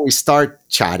now we start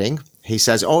chatting. He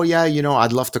says, "Oh yeah,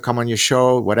 I'd love to come on your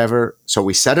show, whatever." So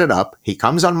we set it up. He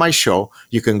comes on my show.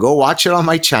 You can go watch it on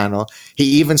my channel. He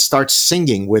even starts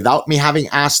singing without me having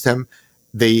asked him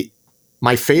the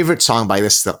my favorite song by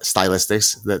this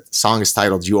stylistics. The song is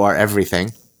titled "You Are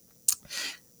Everything."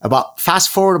 Fast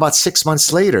forward about 6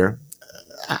 months later,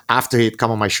 after he'd come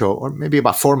on my show, or maybe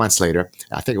about 4 months later,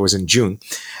 I think it was in June,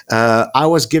 I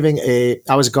was going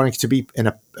to be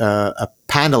a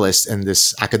panelist in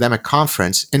this academic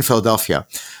conference in Philadelphia.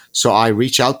 So I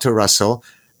reach out to Russell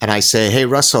and I say, "Hey,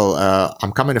 Russell,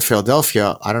 I'm coming to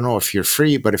Philadelphia. I don't know if you're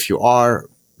free, but if you are,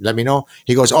 let me know."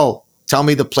 He goes, "Oh, tell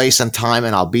me the place and time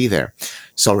and I'll be there."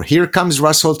 So here comes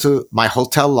Russell to my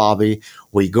hotel lobby.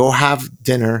 We go have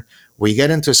dinner. We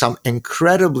get into some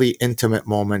incredibly intimate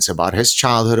moments about his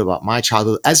childhood, about my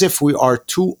childhood, as if we are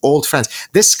two old friends.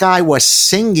 This guy was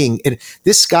singing.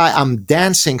 This guy I'm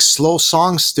dancing slow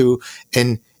songs to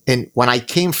in when I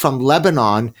came from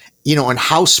Lebanon, in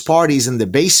house parties in the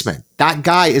basement. That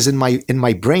guy is in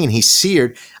my brain. He's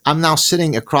seared. I'm now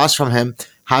sitting across from him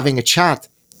having a chat.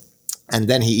 And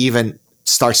then he even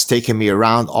starts taking me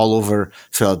around all over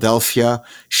Philadelphia,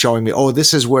 showing me, "Oh,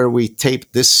 this is where we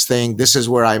taped this thing. This is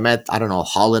where I met, I don't know,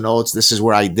 Hall & Oates. This is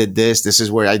where I did this. This is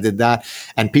where I did that."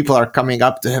 And people are coming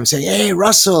up to him saying, "Hey,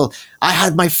 Russell, I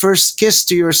had my first kiss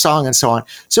to your song," and so on.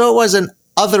 So it was an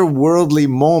otherworldly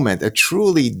moment, a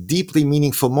truly deeply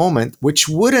meaningful moment, which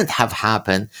wouldn't have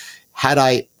happened had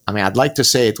I'd like to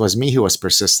say it was me who was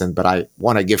persistent, but I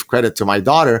want to give credit to my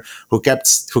daughter who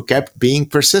kept being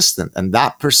persistent, and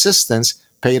that persistence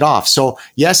paid off. So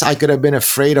yes, I could have been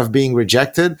afraid of being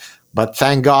rejected, but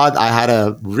thank God I had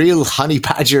a real honey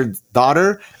badger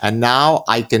daughter, and now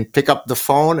I can pick up the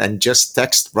phone and just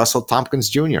text Russell Tompkins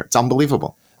Jr. It's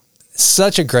unbelievable.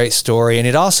 Such a great story, and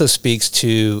it also speaks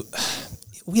to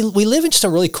we live in just a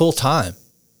really cool time.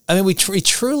 I mean, we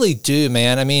truly do,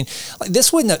 man. I mean, like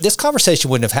this conversation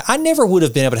wouldn't have, I never would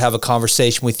have been able to have a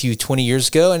conversation with you 20 years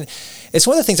ago. And it's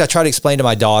one of the things I try to explain to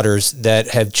my daughters that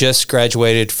have just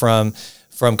graduated from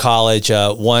college.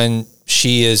 One,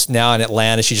 she is now in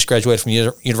Atlanta. She just graduated from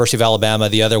University of Alabama.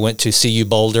 The other went to CU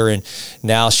Boulder, and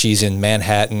now she's in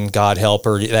Manhattan. God help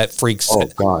her. That freaks. Oh,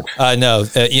 God. No,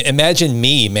 imagine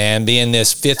me, man, being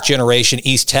this fifth generation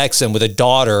East Texan with a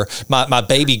daughter, my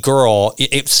baby girl,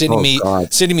 sending me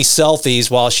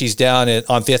selfies while she's down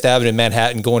on Fifth Avenue in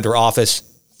Manhattan going to her office.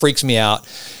 Freaks me out.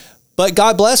 But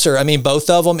God bless her. I mean, both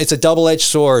of them, it's a double-edged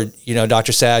sword.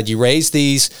 Dr. Saad, you raise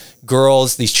these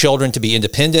girls, these children to be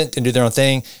independent and do their own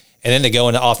thing. And then they go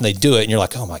off and they do it. And you're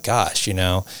like, oh my gosh,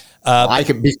 I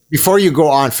could before you go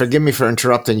on, forgive me for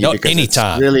interrupting you, because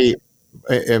anytime. It's really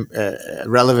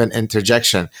relevant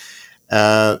interjection.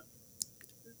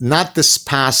 Not this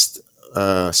past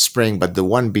spring, but the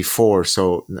one before.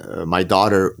 So my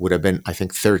daughter would have been, I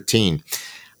think, 13.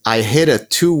 I hit a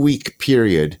 2-week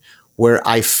period where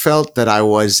I felt that I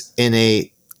was in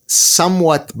a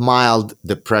somewhat mild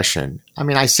depression. I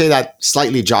mean, I say that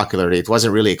slightly jocularly. It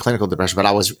wasn't really a clinical depression, but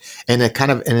I was in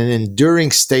an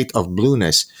enduring state of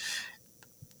blueness.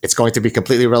 It's going to be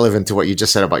completely relevant to what you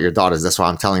just said about your daughters. That's why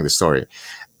I'm telling the story,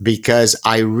 because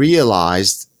I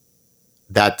realized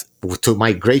that, to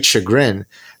my great chagrin,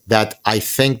 that I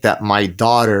think that my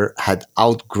daughter had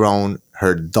outgrown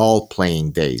her doll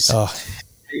playing days. Oh.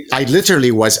 I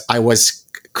was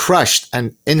crushed,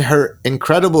 and in her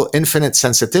incredible infinite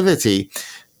sensitivity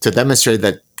to demonstrate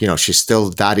that she's still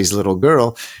daddy's little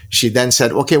girl, she then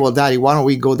said, "Okay, well, daddy, why don't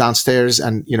we go downstairs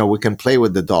and we can play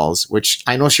with the dolls," which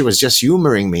I know she was just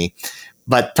humoring me,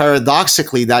 but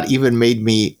paradoxically that even made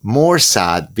me more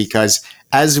sad, because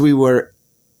as we were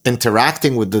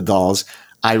interacting with the dolls,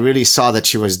 I really saw that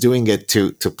she was doing it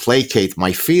to placate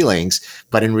my feelings,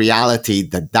 but in reality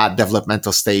that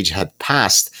developmental stage had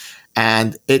passed.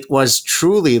 And it was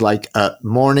truly like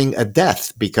mourning a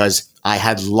death, because I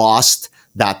had lost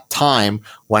that time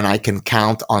when I can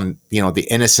count on, the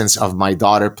innocence of my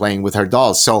daughter playing with her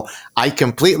dolls. So I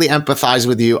completely empathize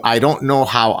with you. I don't know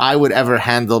how I would ever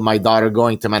handle my daughter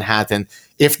going to Manhattan.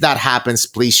 If that happens,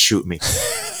 please shoot me.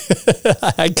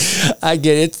 I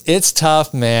get it. It's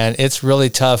tough, man. It's really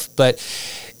tough.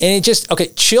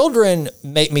 Children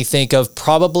make me think of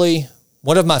probably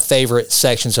one of my favorite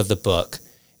sections of the book.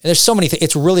 And there's so many things.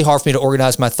 It's really hard for me to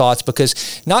organize my thoughts,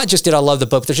 because not just did I love the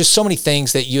book, but there's just so many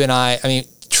things that you and I mean,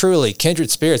 truly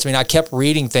kindred spirits. I mean, I kept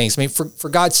reading things. I mean, for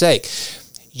God's sake,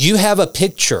 you have a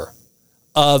picture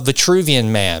of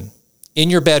Vitruvian Man in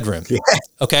your bedroom. Yeah.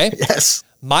 Okay? Yes.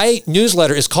 My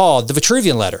newsletter is called The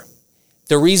Vitruvian Letter.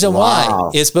 The reason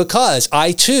why is because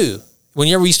I too,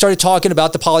 whenever we started talking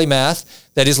about the polymath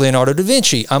that is Leonardo da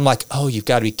Vinci, I'm like, oh, you've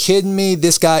got to be kidding me.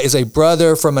 This guy is a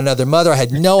brother from another mother. I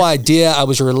had no idea I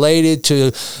was related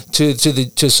to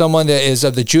someone that is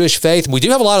of the Jewish faith. We do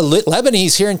have a lot of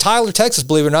Lebanese here in Tyler, Texas,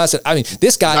 believe it or not. I said, I mean,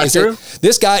 this guy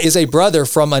is a brother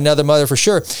from another mother for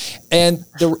sure. And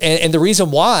the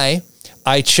reason why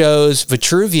I chose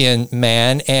Vitruvian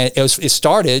Man, and it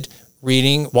started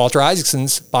reading Walter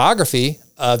Isaacson's biography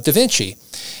of Da Vinci.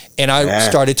 And I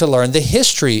started to learn the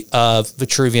history of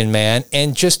Vitruvian Man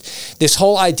and just this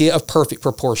whole idea of perfect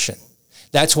proportion.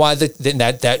 That's why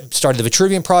that started the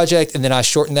Vitruvian Project, and then I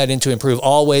shortened that into improve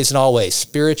always and always,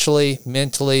 spiritually,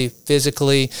 mentally,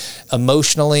 physically,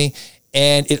 emotionally.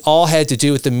 And it all had to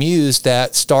do with the muse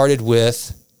that started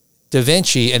with Da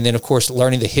Vinci, and then, of course,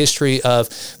 learning the history of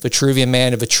Vitruvian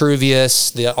Man and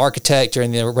Vitruvius, the architect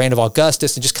during the reign of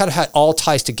Augustus, and just kind of how it all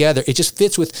ties together. It just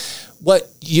fits with what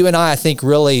you and I think,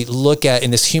 really look at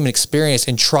in this human experience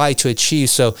and try to achieve.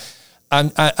 So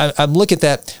I'm looking at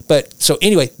that. But so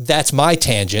anyway, that's my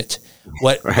tangent.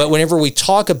 But whenever we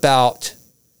talk about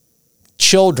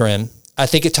children, I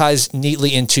think it ties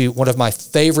neatly into one of my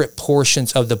favorite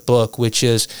portions of the book, which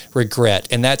is regret.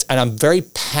 And I'm very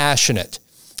passionate.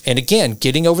 And again,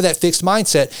 getting over that fixed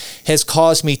mindset has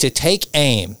caused me to take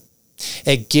aim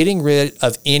at getting rid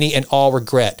of any and all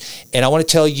regret. And I want to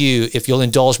tell you, if you'll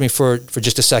indulge me for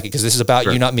just a second, because this is about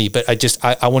you, not me, but I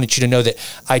wanted you to know that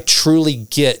I truly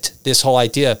get this whole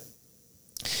idea.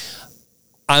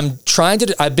 I've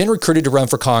been recruited to run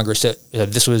for Congress.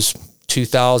 This was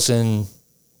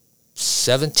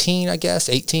 2017, I guess,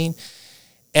 18.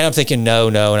 And I'm thinking, no.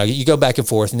 And you go back and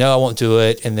forth. No, I won't do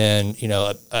it. And then,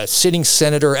 a sitting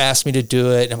senator asked me to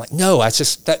do it. And I'm like, no, it's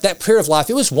just that period of life.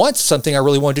 It was once something I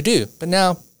really wanted to do, but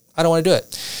now I don't want to do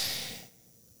it.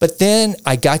 But then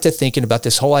I got to thinking about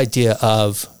this whole idea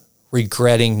of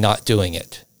regretting not doing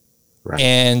it. Right.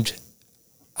 And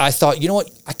I thought, you know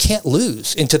what? I can't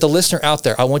lose. And to the listener out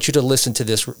there, I want you to listen to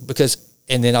this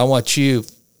and then I want you,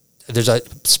 there's a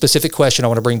specific question I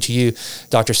want to bring to you,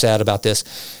 Dr. Saad, about this.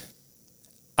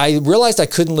 I realized I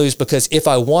couldn't lose because if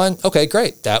I won, okay,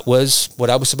 great. That was what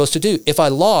I was supposed to do. If I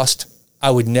lost, I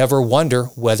would never wonder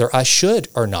whether I should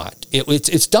or not.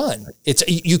 It's done.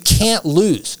 You can't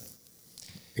lose.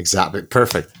 Exactly.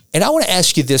 Perfect. And I want to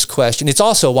ask you this question. It's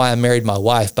also why I married my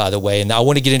wife, by the way. And I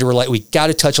want to get into we got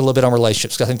to touch a little bit on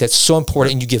relationships because I think that's so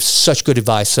important and you give such good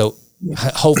advice. So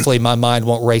hopefully my mind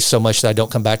won't race so much that I don't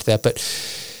come back to that. But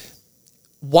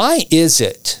why is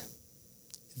it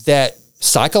that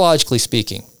psychologically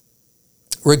speaking,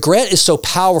 regret is so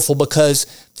powerful because,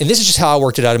 and this is just how I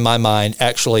worked it out in my mind,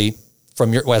 actually,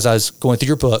 as I was going through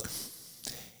your book,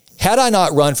 had I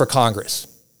not run for Congress,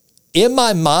 in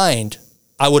my mind,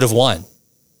 I would have won.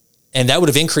 And that would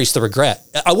have increased the regret.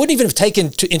 I wouldn't even have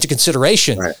taken into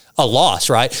consideration a loss,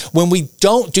 right? When we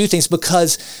don't do things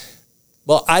because,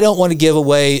 well, I don't want to give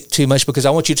away too much because I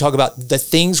want you to talk about the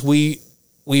things we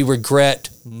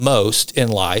regret most in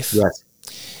life. Yes.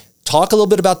 Talk a little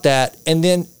bit about that, and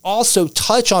then also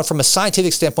touch on, from a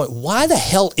scientific standpoint, why the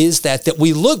hell is that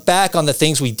we look back on the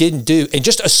things we didn't do and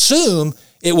just assume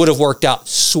it would have worked out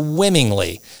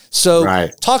swimmingly. So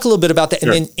talk a little bit about that,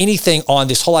 and then anything on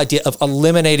this whole idea of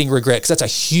eliminating regret, because that's a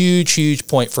huge, huge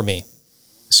point for me.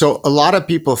 So a lot of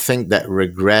people think that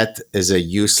regret is a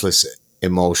useless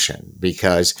emotion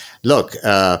because, look,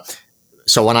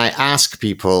 so when I ask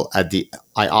people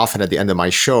I often at the end of my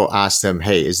show ask them,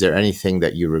 hey, is there anything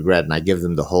that you regret? And I give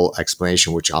them the whole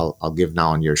explanation, which I'll give now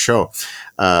on your show,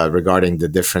 regarding the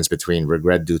difference between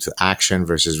regret due to action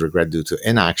versus regret due to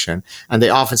inaction. And they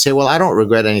often say, well, I don't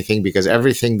regret anything because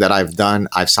everything that I've done,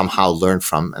 I've somehow learned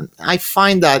from. And I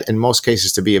find that in most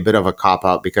cases to be a bit of a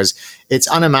cop-out because it's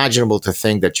unimaginable to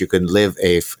think that you can live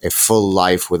a full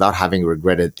life without having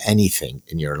regretted anything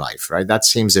in your life, right? That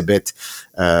seems a bit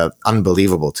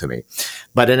unbelievable to me.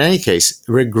 But in any case,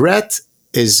 regret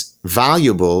is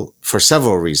valuable for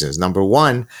several reasons. Number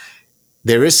one,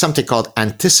 there is something called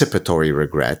anticipatory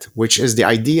regret, which is the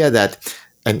idea that,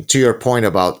 and to your point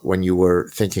about when you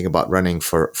were thinking about running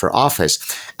for office,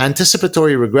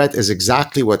 anticipatory regret is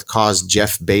exactly what caused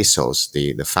Jeff Bezos,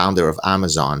 the founder of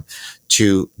Amazon,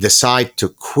 to decide to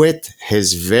quit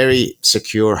his very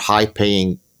secure,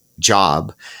 high-paying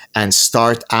job and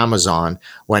start Amazon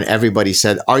when everybody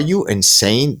said, are you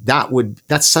insane?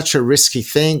 That's such a risky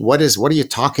thing. What are you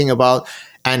talking about?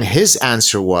 And his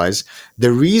answer was,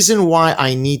 the reason why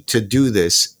I need to do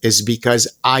this is because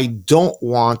I don't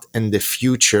want in the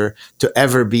future to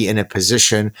ever be in a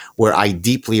position where I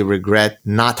deeply regret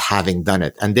not having done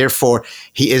it. And therefore,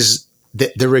 he is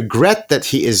the regret that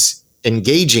he is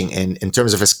engaging in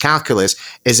terms of his calculus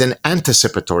is an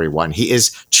anticipatory one. He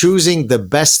is choosing the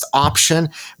best option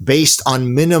based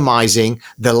on minimizing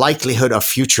the likelihood of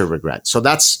future regret. So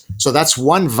that's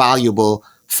one valuable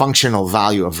functional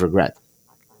value of regret.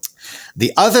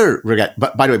 The other regret,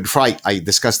 but by the way, before I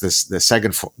discuss this,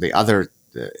 the other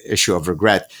issue of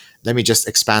regret, let me just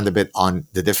expand a bit on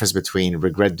the difference between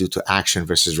regret due to action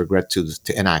versus regret to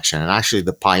inaction. And actually,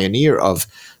 the pioneer of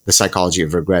the psychology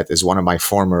of regret is one of my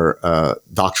former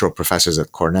doctoral professors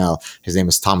at Cornell. His name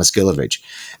is Thomas Gilovich.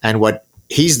 And what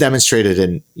he's demonstrated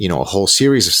in, a whole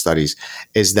series of studies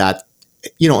is that,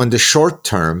 in the short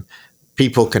term,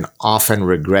 people can often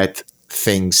regret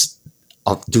things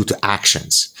due to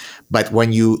actions. But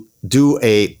when you do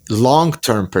a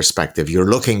long-term perspective, you're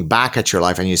looking back at your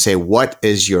life and you say, what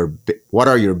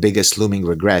are your biggest looming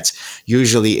regrets?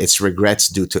 Usually it's regrets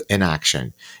due to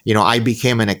inaction. I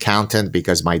became an accountant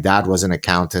because my dad was an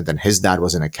accountant and his dad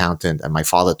was an accountant. And my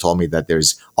father told me that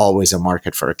there's always a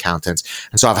market for accountants.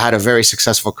 And so I've had a very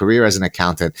successful career as an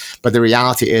accountant. But the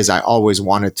reality is I always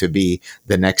wanted to be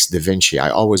the next Da Vinci.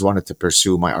 I always wanted to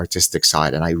pursue my artistic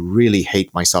side. And I really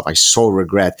hate myself. I so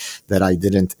regret that I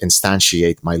didn't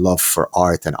instantiate my love for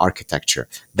art and architecture.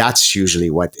 That's usually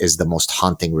what is the most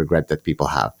haunting regret that people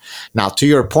have. Now, to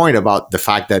your point about the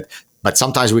fact that, but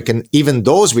sometimes we can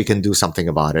do something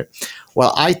about it.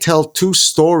 Well, I tell two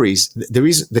stories. The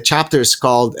reason the chapter is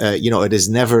called, it is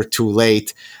never too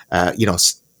late.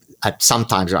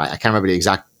 Sometimes, I can't remember the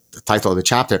exact title of the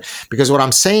chapter, because what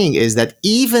I'm saying is that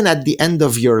even at the end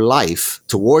of your life,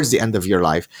 towards the end of your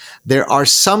life, there are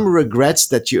some regrets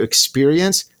that you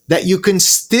experience that you can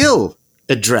still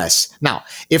address. Now,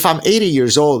 if I'm 80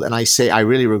 years old and I say, I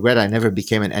really regret I never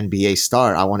became an NBA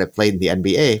star, I want to play in the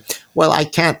NBA. Well, I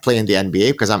can't play in the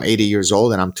NBA because I'm 80 years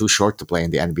old and I'm too short to play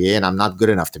in the NBA and I'm not good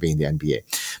enough to be in the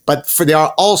NBA. But there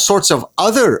are all sorts of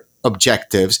other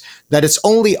objectives that it's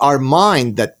only our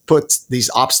mind that puts these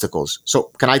obstacles. So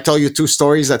can I tell you two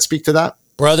stories that speak to that?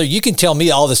 Brother, you can tell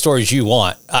me all the stories you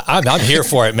want. I'm here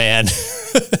for it, man.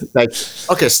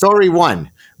 Okay, story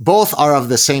one. Both are of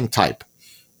the same type.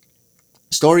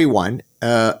 Story one,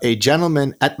 a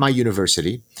gentleman at my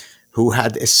university who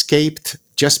had escaped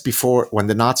just before when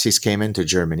the Nazis came into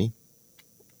Germany,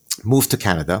 moved to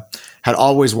Canada, had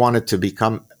always wanted to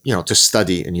become, to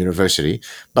study in university,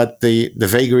 but the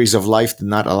vagaries of life did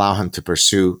not allow him to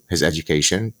pursue his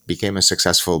education, became a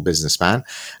successful businessman.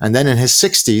 And then in his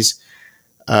 60s,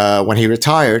 when he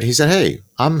retired, he said, hey,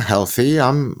 I'm healthy.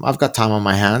 I've got time on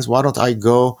my hands. Why don't I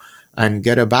go and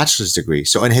get a bachelor's degree?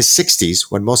 So in his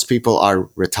 60s, when most people are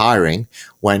retiring,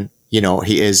 when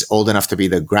he is old enough to be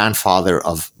the grandfather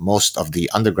of most of the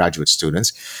undergraduate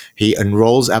students, he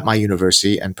enrolls at my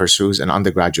university and pursues an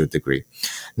undergraduate degree.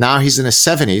 Now he's in his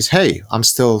 70s. Hey, I'm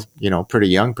still, pretty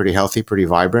young, pretty healthy, pretty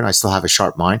vibrant. I still have a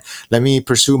sharp mind. Let me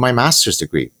pursue my master's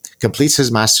degree. Completes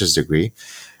his master's degree.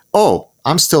 Oh,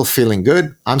 I'm still feeling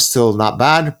good. I'm still not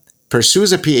bad.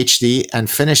 Pursues a PhD and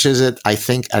finishes it, I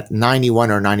think, at 91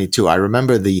 or 92. I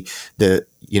remember the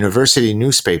university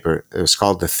newspaper, it was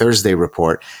called the Thursday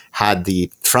Report, had the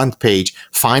front page,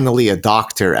 finally a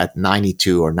doctor at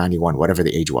 92 or 91, whatever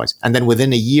the age was. And then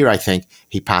within a year, I think,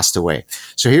 he passed away.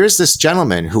 So here's this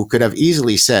gentleman who could have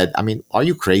easily said, are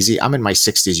you crazy? I'm in my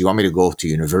 60s. You want me to go to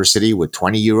university with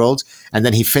 20-year-olds? And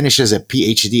then he finishes a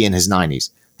PhD in his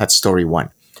 90s. That's story one.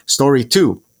 Story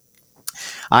two,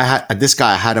 I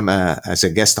had him as a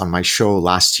guest on my show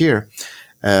last year.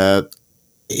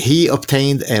 He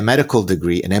obtained a medical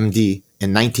degree, an MD,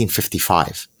 in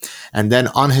 1955. And then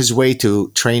on his way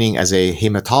to training as a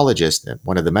hematologist,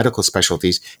 one of the medical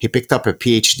specialties, he picked up a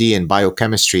PhD in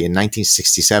biochemistry in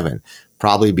 1967,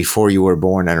 probably before you were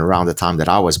born and around the time that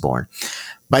I was born.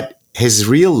 But his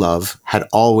real love had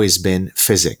always been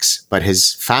physics. But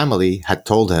his family had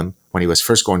told him when he was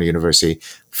first going to university,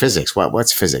 physics,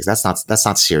 what's physics? That's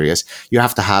not serious. You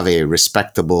have to have a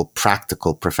respectable,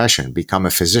 practical profession, become a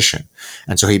physician.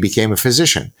 And so he became a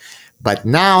physician. But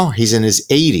now he's in his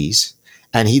 80s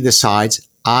and he decides,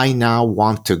 I now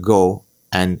want to go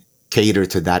and cater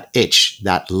to that itch,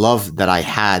 that love that I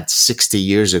had 60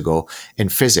 years ago in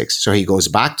physics. So he goes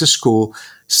back to school,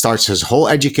 starts his whole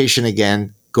education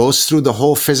again, goes through the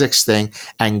whole physics thing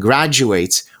and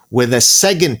graduates with a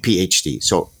second PhD.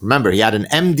 So remember, he had an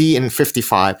MD in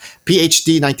 55,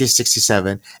 PhD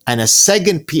 1967, and a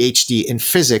second PhD in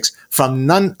physics from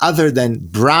none other than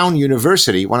Brown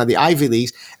University, one of the Ivy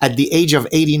Leagues, at the age of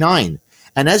 89.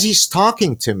 And as he's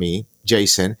talking to me,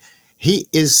 Jason, he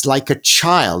is like a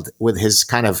child with his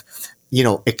kind of,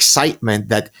 excitement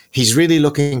that he's really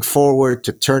looking forward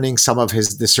to turning some of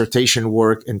his dissertation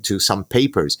work into some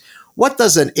papers. What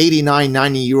does an 89,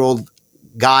 90-year-old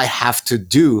guy have to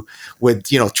do with,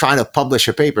 trying to publish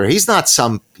a paper? He's not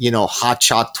some,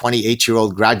 hotshot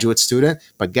 28-year-old graduate student,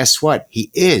 but guess what?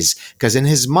 He is, because in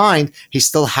his mind, he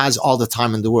still has all the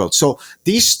time in the world. So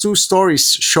these two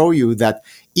stories show you that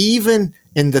even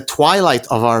in the twilight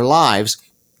of our lives,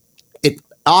 it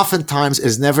oftentimes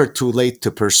is never too late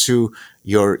to pursue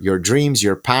your dreams,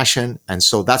 your passion. And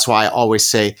so that's why I always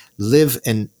say, live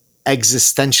an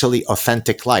existentially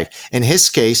authentic life. In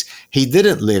his case, he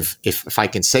didn't live, if I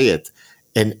can say it,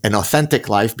 in an authentic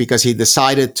life, because he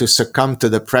decided to succumb to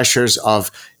the pressures of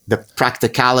the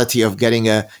practicality of getting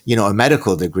a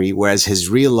medical degree, whereas his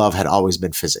real love had always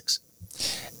been physics.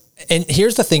 And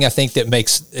here's the thing I think that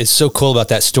makes it so cool about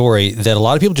that story that a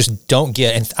lot of people just don't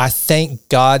get. And I thank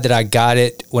God that I got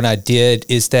it when I did,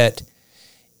 is that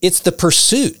it's the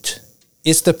pursuit.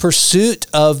 It's the pursuit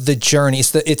of the journey.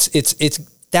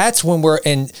 That's when we're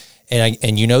and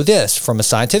you know this from a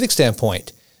scientific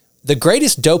standpoint, the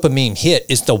greatest dopamine hit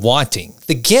is the wanting.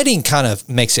 The getting kind of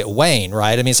makes it wane,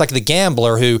 right? I mean, it's like the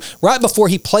gambler who right before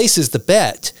he places the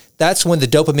bet, that's when the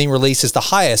dopamine release is the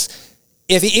highest.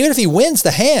 Even if he wins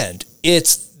the hand,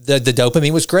 it's the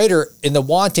dopamine was greater in the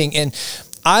wanting. And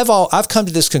I've come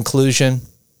to this conclusion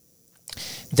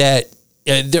that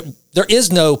there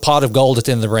is no pot of gold at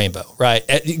the end of the rainbow, right?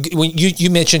 When you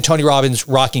mentioned Tony Robbins'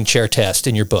 rocking chair test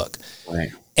in your book,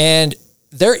 right? And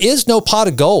there is no pot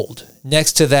of gold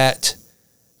next to that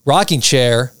rocking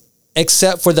chair,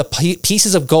 except for the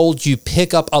pieces of gold you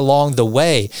pick up along the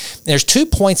way. There's 2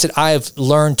 points that I've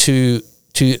learned to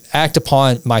act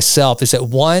upon myself. Is that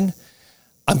one,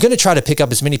 I'm going to try to pick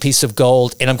up as many pieces of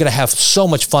gold, and I'm going to have so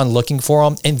much fun looking for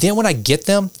them. And then when I get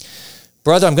them,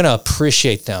 brother, I'm going to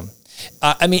appreciate them.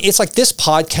 I mean, it's like this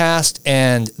podcast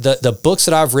and the books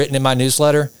that I've written in my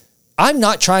newsletter. I'm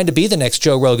not trying to be the next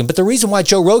Joe Rogan, but the reason why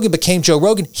Joe Rogan became Joe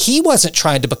Rogan, he wasn't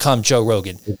trying to become Joe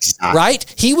Rogan, exactly.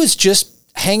 Right? He was just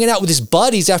hanging out with his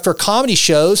buddies after comedy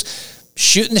shows,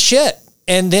 shooting the shit.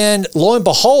 And then lo and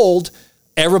behold,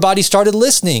 everybody started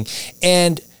listening.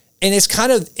 And it's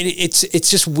kind of, it's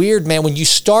just weird, man, when you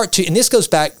start to, and this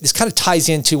kind of ties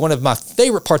into one of my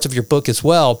favorite parts of your book as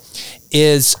well,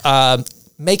 is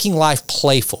making life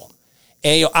playful.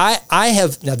 And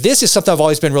now this is something I've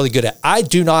always been really good at. I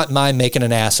do not mind making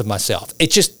an ass of myself.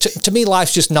 It just, to me,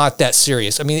 life's just not that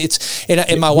serious. I mean,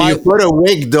 and my wife. You put a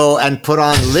wig though and put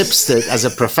on lipstick as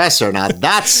a professor. Now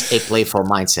that's a playful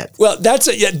mindset. Well, that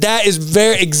is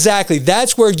exactly.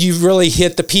 That's where you really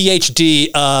hit the PhD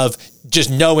of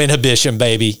just no inhibition,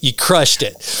 baby. You crushed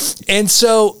it. And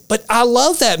so, but I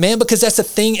love that, man, because that's the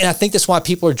thing. And I think that's why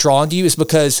people are drawn to you, is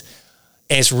because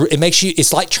it makes you,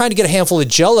 it's like trying to get a handful of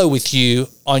Jell-O with you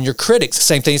on your critics. The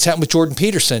same thing that's happened with Jordan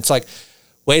Peterson. It's like,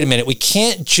 wait a minute, we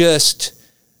can't just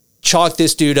chalk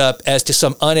this dude up as to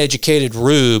some uneducated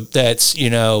rube that's,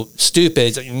 stupid.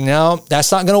 It's like, no,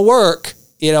 that's not going to work,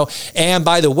 And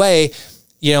by the way,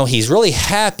 he's really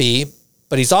happy,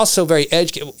 but he's also very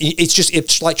educated.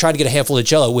 It's like trying to get a handful of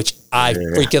Jell-O, which I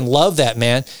freaking love that,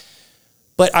 man.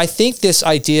 But I think this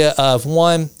idea of,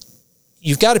 one,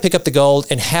 you've got to pick up the gold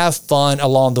and have fun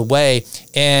along the way.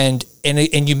 And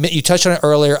you touched on it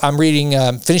earlier. I'm reading,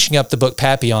 finishing up the book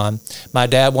Papillon. My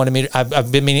dad wanted me to,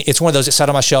 I've been meaning, it's one of those that sat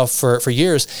on my shelf for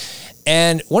years.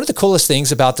 And one of the coolest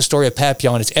things about the story of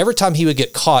Papillon is every time he would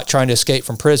get caught trying to escape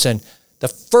from prison, the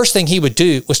first thing he would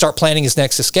do was start planning his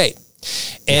next escape.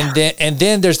 And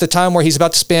then there's the time where he's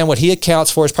about to spend what he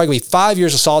accounts for is probably 5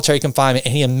 years of solitary confinement.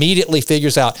 And he immediately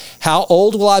figures out, how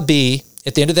old will I be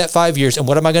at the end of that 5 years, and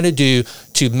what am I going to do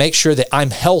to make sure that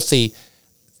I'm healthy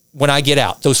when I get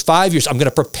out? Those 5 years, I'm going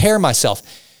to prepare myself.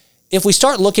 If we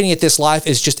start looking at this life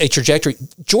as just a trajectory,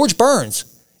 George Burns,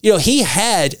 he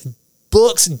had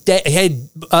bookings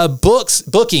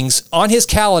on his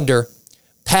calendar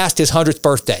past his 100th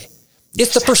birthday.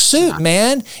 It's the pursuit,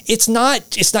 man. It's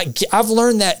not, I've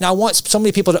learned that. And I want so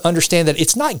many people to understand that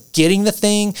it's not getting the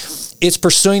thing, it's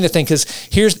pursuing the thing. Cause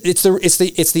it's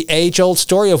the age old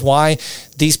story of why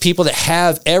these people that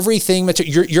have everything,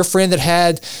 your friend that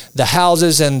had the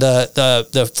houses and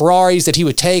the Ferraris that he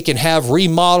would take and have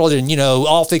remodeled and,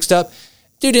 all fixed up,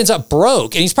 dude ends up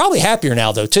broke. And he's probably happier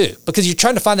now though, too, because you're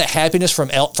trying to find that happiness from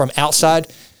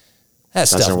outside. That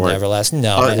stuff never lasts.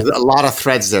 No, a lot of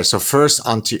threads there. So first,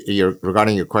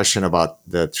 regarding your question about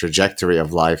the trajectory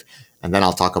of life, and then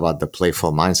I'll talk about the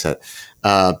playful mindset.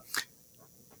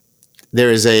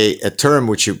 There is a term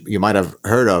which you might have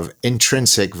heard of: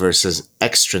 intrinsic versus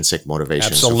extrinsic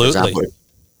motivation. Absolutely. So for example,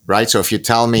 right? So if you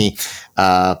tell me,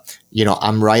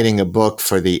 I'm writing a book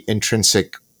for the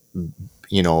intrinsic,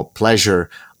 pleasure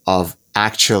of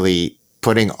actually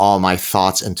putting all my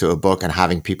thoughts into a book and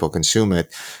having people consume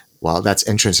it, well, that's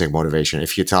intrinsic motivation.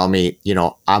 If you tell me,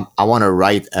 I want to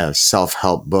write a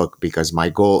self-help book because my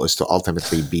goal is to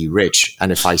ultimately be rich,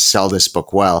 and if I sell this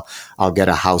book well, I'll get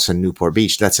a house in Newport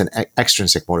Beach, that's an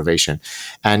extrinsic motivation.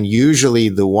 And usually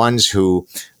the ones who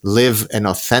live an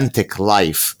authentic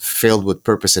life filled with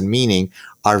purpose and meaning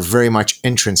are very much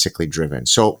intrinsically driven.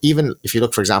 So even if you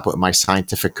look, for example, at my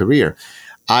scientific career,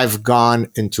 I've gone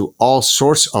into all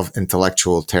sorts of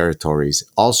intellectual territories,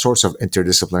 all sorts of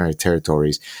interdisciplinary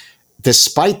territories,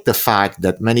 despite the fact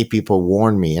that many people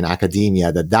warned me in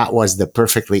academia that that was the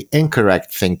perfectly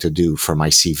incorrect thing to do for my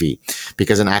CV.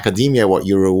 Because in academia, what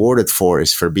you're rewarded for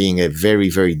is for being a very,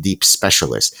 very deep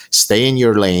specialist. Stay in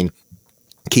your lane,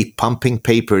 keep pumping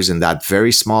papers in that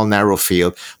very small, narrow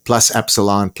field, plus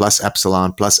epsilon, plus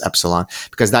epsilon, plus epsilon,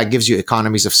 because that gives you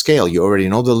economies of scale. You already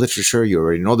know the literature, you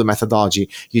already know the methodology,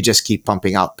 you just keep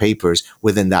pumping out papers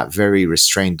within that very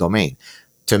restrained domain.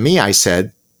 To me, I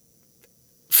said,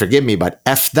 forgive me, but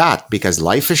F that, because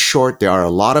life is short. There are a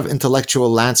lot of intellectual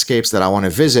landscapes that I want to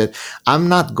visit. I'm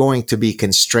not going to be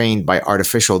constrained by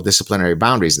artificial disciplinary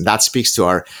boundaries. And that speaks to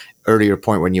our earlier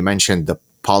point when you mentioned the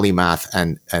polymath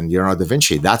and Leonardo da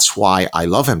Vinci. That's why I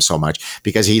love him so much,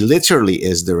 because he literally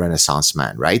is the Renaissance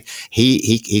man, right?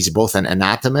 He's both an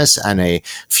anatomist and a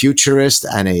futurist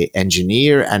and an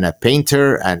engineer and a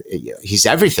painter, and he's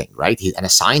everything, right? And a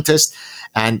scientist.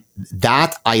 And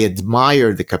that I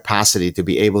admire the capacity to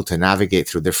be able to navigate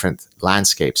through different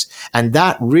landscapes. And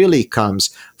that really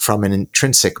comes from an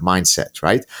intrinsic mindset,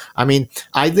 right? I mean,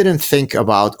 I didn't think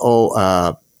about,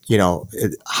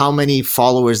 how many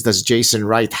followers does Jason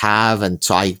Wright have? And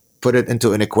so I put it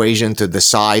into an equation to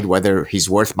decide whether he's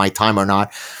worth my time or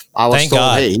not. I was Thank told,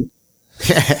 God.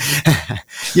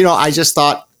 hey, I just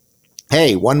thought,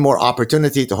 hey, one more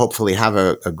opportunity to hopefully have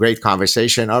a great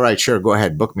conversation. All right, sure, go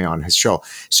ahead, book me on his show.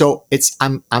 So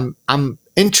I'm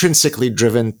intrinsically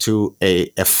driven to a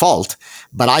fault,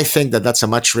 but I think that that's a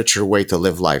much richer way to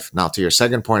live life. Now, to your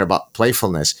second point about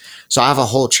playfulness, so I have a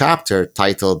whole chapter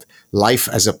titled "Life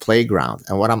as a Playground,"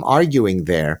 and what I'm arguing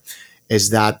there is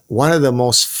that one of the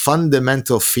most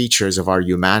fundamental features of our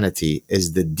humanity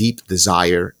is the deep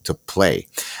desire to play.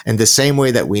 In the same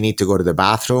way that we need to go to the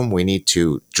bathroom, we need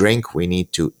to drink, we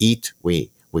need to eat, we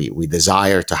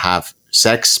desire to have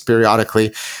sex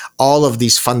periodically. All of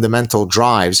these fundamental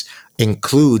drives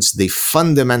includes the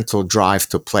fundamental drive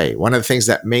to play. One of the things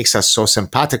that makes us so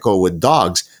simpatico with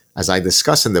dogs, as I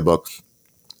discuss in the book,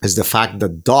 is the fact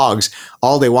that dogs,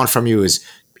 all they want from you is,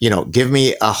 give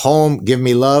me a home, give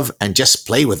me love, and just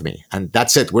play with me. And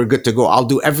that's it. We're good to go. I'll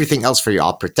do everything else for you.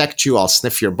 I'll protect you. I'll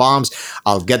sniff your bombs.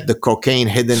 I'll get the cocaine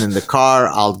hidden in the car.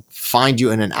 I'll find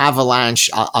you in an avalanche.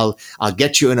 I'll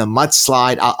get you in a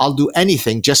mudslide. I'll do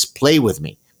anything. Just play with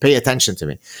me. Pay attention to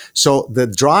me. So the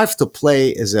drive to play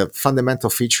is a fundamental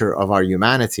feature of our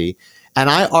humanity. And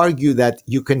I argue that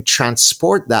you can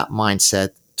transport that mindset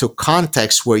to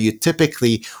contexts where you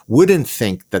typically wouldn't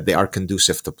think that they are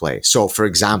conducive to play. So, for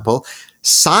example,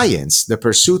 science, the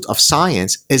pursuit of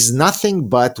science, is nothing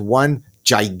but one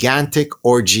gigantic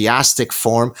orgiastic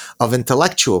form of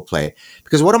intellectual play.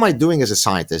 Because what am I doing as a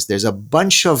scientist? There's a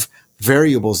bunch of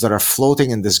variables that are floating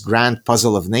in this grand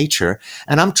puzzle of nature,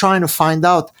 and I'm trying to find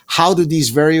out, how do these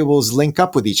variables link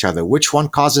up with each other? Which one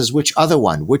causes which other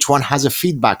one? Which one has a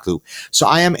feedback loop? So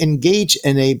I am engaged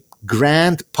in a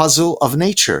grand puzzle of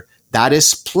nature. That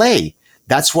is play.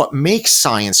 That's what makes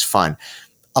science fun.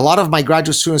 A lot of my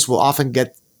graduate students will often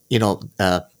get,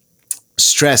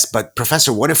 stressed. But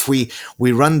professor, what if we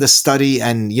run the study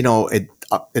and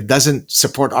it doesn't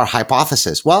support our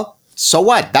hypothesis? Well, so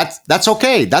what? That's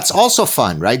okay. That's also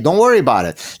fun, right? Don't worry about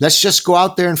it. Let's just go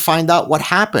out there and find out what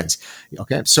happens.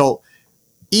 Okay, so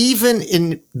even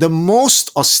in the most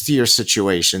austere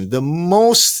situation, the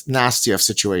most nasty of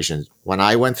situations, when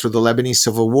I went through the Lebanese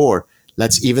Civil War,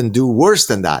 let's even do worse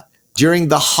than that. During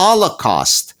the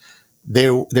Holocaust,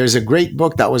 there's a great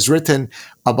book that was written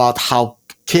about how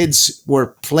kids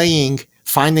were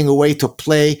finding a way to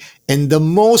play in the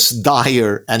most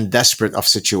dire and desperate of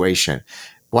situation.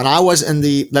 When I was in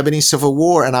the Lebanese Civil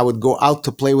War and I would go out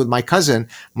to play with my cousin,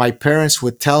 my parents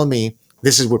would tell me,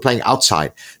 we're playing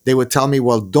outside. They would tell me,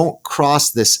 well, don't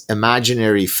cross this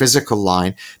imaginary physical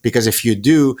line, because if you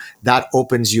do, that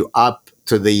opens you up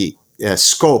to the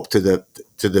scope,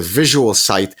 to to the visual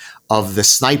sight of the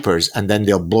snipers, and then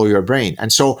they'll blow your brain.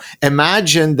 And so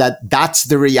imagine that that's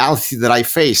the reality that I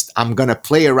faced. I'm going to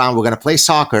play around. We're going to play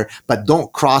soccer, but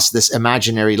don't cross this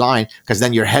imaginary line because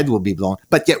then your head will be blown.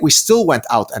 But yet we still went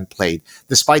out and played,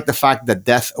 despite the fact that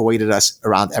death awaited us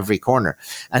around every corner.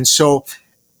 And so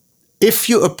if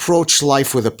you approach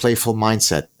life with a playful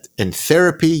mindset, in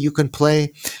therapy, you can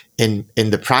play. In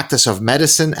the practice of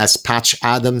medicine, as Patch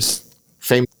Adams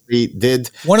famously did.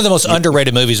 One of the most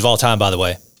underrated movies of all time, by the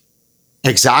way.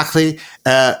 Exactly.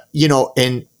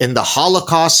 In the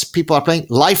Holocaust, people are playing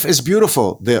Life is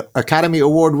Beautiful, the Academy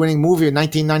Award winning movie in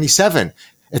 1997,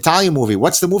 Italian movie.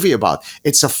 What's the movie about?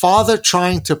 It's a father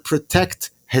trying to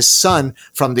protect his son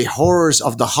from the horrors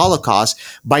of the Holocaust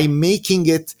by making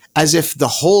it as if the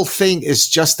whole thing is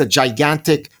just a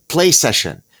gigantic play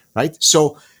session, right?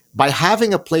 So by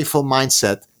having a playful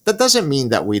mindset, that doesn't mean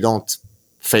that we don't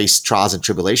face trials and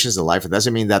tribulations in life. It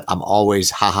doesn't mean that I'm always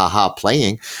ha ha ha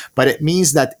playing, but it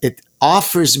means that it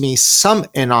offers me some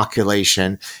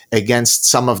inoculation against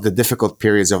some of the difficult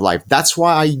periods of life. That's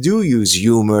why I do use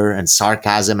humor and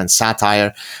sarcasm and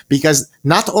satire, because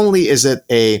not only is it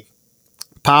a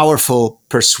powerful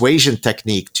persuasion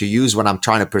technique to use when I'm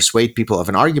trying to persuade people of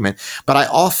an argument, but I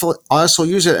also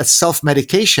use it as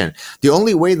self-medication. The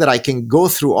only way that I can go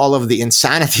through all of the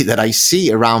insanity that I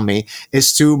see around me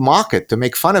is to mock it, to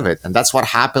make fun of it. And that's what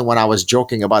happened when I was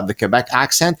joking about the Quebec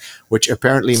accent, which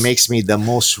apparently makes me the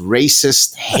most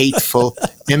racist, hateful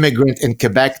immigrant in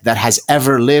Quebec that has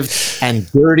ever lived.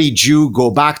 And dirty Jew,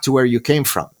 go back to where you came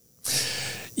from.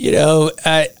 You know,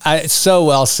 I so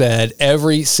well said.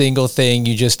 Every single thing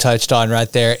you just touched on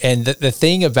right there. And the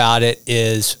thing about it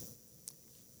is,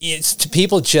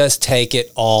 people just take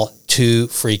it all too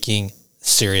freaking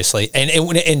seriously.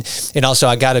 And also,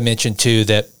 I got to mention too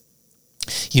that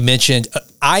you mentioned,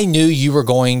 I knew you were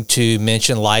going to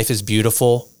mention Life is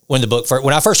Beautiful when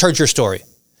I first heard your story.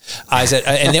 I said,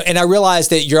 and I realized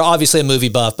that you're obviously a movie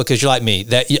buff because you're like me,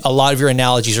 that a lot of your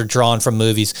analogies are drawn from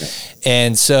movies.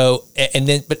 And so,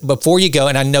 but before you go,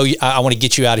 and I know I want to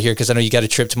get you out of here because I know you got a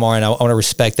trip tomorrow and I want to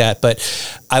respect that, but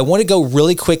I want to go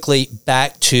really quickly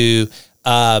back to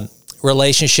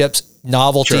relationships,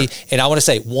 novelty. Sure. And I want to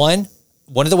say one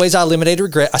of the ways I eliminated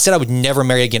regret, I said I would never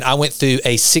marry again. I went through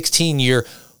a 16-year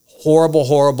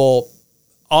horrible,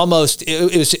 almost,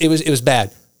 it was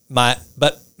bad.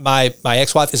 My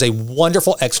ex-wife is a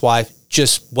wonderful ex-wife,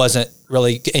 just wasn't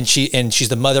really, and she's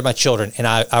the mother of my children, and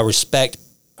I respect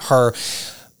her.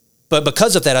 But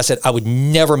because of that, I said I would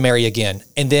never marry again.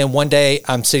 And then one day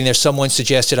I'm sitting there, someone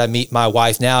suggested I meet my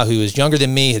wife now, who is younger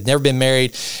than me, had never been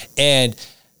married. And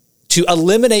to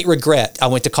eliminate regret, I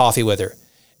went to coffee with her.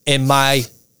 And my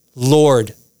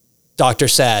Lord, Dr.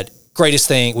 Saad, greatest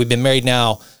thing, we've been married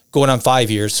now going on 4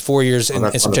 years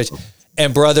and some change.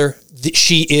 And brother,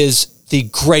 she is the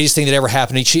greatest thing that ever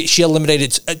happened. She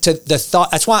eliminated to the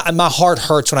thought. That's why my heart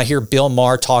hurts when I hear Bill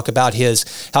Maher talk about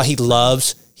how he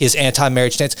loves his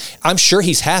anti-marriage stance. I'm sure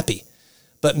he's happy,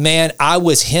 but man, I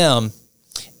was him.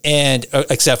 And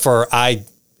except for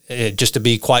just to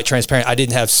be quite transparent, I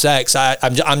didn't have sex.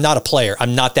 I'm not a player.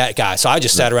 I'm not that guy. So I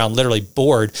just sat around literally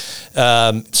bored,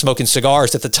 smoking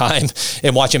cigars at the time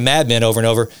and watching Mad Men over and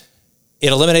over.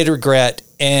 It eliminated regret.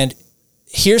 And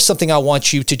here's something I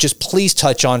want you to just please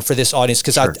touch on for this audience,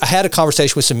 because sure. I had a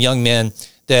conversation with some young men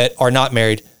that are not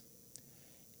married.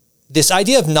 This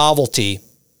idea of novelty,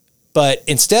 but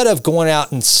instead of going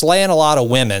out and slaying a lot of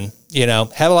women,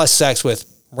 have a lot of sex with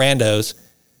randos,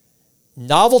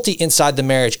 novelty inside the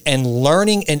marriage and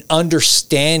learning and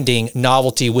understanding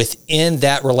novelty within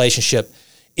that relationship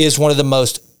is one of the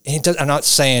most, I'm not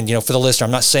saying, for the listener,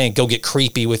 I'm not saying go get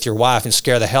creepy with your wife and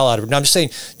scare the hell out of her. No, I'm just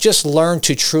saying just learn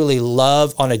to truly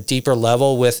love on a deeper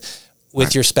level with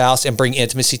your spouse and bring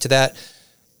intimacy to that.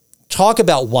 Talk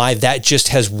about why that just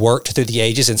has worked through the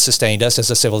ages and sustained us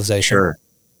as a civilization. Sure.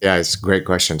 Yeah, it's a great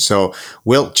question. So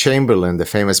Wilt Chamberlain, the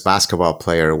famous basketball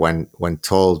player, when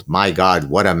told, "My God,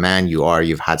 what a man you are.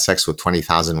 You've had sex with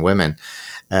 20,000 women."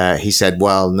 He said,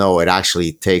 well, no, it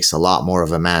actually takes a lot more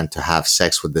of a man to have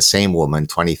sex with the same woman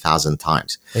 20,000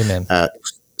 times. Amen.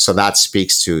 So that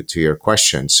speaks to your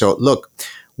question. So look,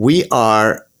 we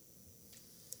are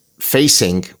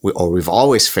we've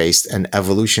always faced an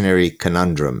evolutionary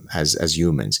conundrum as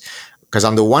humans. Because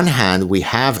on the one hand, we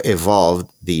have evolved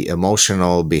the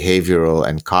emotional, behavioral,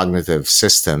 and cognitive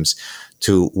systems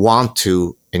to want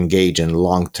to engage in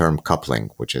long-term coupling,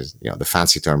 which is, the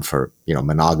fancy term for,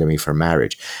 monogamy for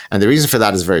marriage. And the reason for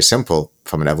that is very simple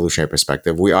from an evolutionary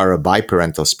perspective. We are a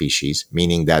biparental species,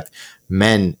 meaning that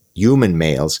human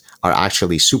males are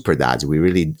actually super dads. We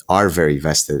really are very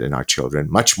vested in our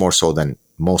children, much more so than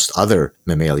most other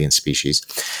mammalian species.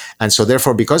 And so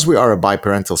therefore, because we are a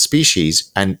biparental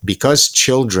species, and because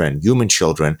human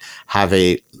children, have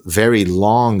a very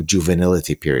long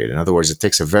juvenility period. In other words, it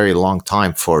takes a very long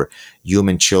time for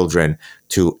human children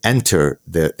to enter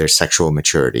their sexual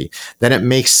maturity. Then it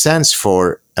makes sense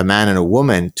for a man and a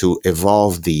woman to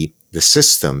evolve the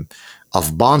system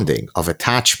of bonding, of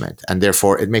attachment. And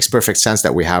therefore, it makes perfect sense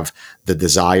that we have the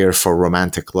desire for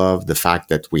romantic love, the fact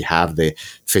that we have the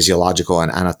physiological and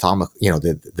anatomical,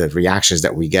 the reactions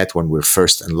that we get when we're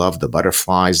first in love, the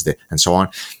butterflies, and so on,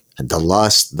 and the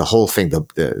lust, the whole thing,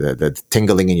 the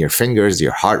tingling in your fingers,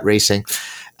 your heart racing.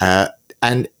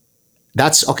 And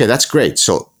that's okay, that's great.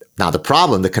 So now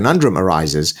the conundrum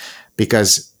arises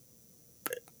because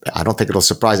I don't think it'll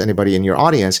surprise anybody in your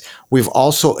audience. We've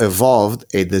also evolved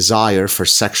a desire for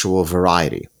sexual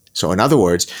variety. So in other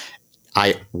words,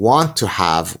 I want to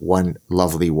have one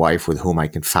lovely wife with whom I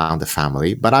can found a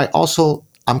family, but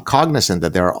I'm cognizant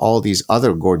that there are all these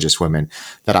other gorgeous women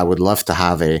that I would love to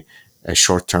have a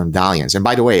short-term dalliance. And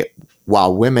by the way,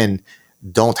 while women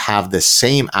don't have the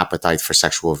same appetite for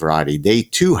sexual variety, they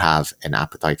too have an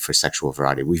appetite for sexual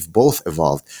variety. We've both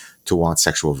evolved to want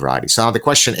sexual variety. So now the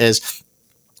question is,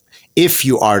 if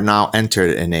you are now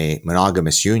entered in a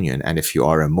monogamous union, and if you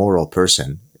are a moral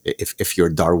person, if your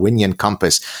Darwinian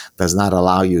compass does not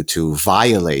allow you to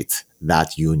violate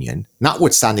that union,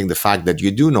 notwithstanding the fact that you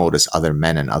do notice other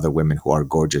men and other women who are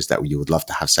gorgeous that you would love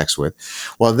to have sex with,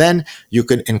 well, then you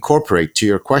can incorporate, to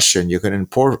your question, you can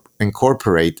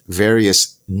incorporate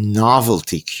various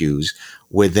novelty cues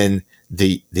within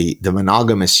the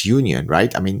monogamous union,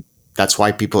 right? I mean, that's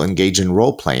why people engage in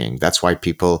role playing. That's why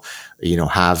people,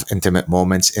 have intimate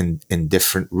moments in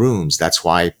different rooms. That's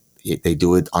why they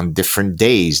do it on different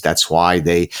days. That's why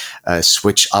they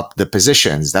switch up the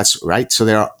positions. That's right. So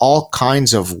there are all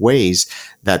kinds of ways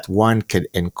that one could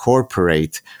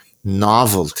incorporate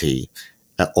novelty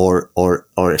or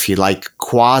if you like,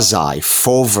 quasi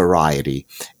faux variety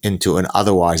into an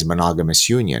otherwise monogamous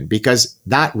union, because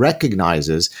that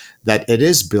recognizes that it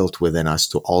is built within us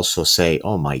to also say,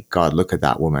 oh my God, look at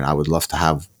that woman. I would love to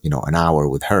have, an hour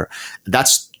with her.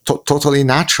 That's totally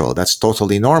natural. That's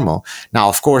totally normal. Now,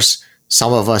 of course,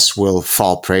 some of us will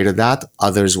fall prey to that.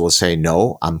 Others will say,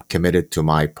 no, I'm committed to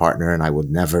my partner and I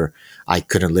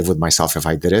couldn't live with myself if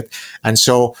I did it. And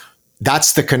so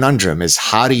that's the conundrum, is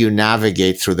how do you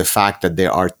navigate through the fact that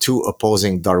there are two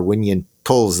opposing Darwinian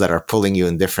pulls that are pulling you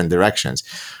in different directions?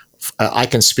 I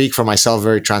can speak for myself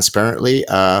very transparently.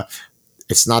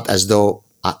 It's not as though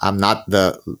I'm not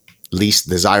the least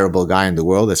desirable guy in the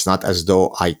world. It's not as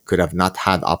though I could have not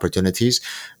had opportunities,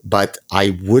 but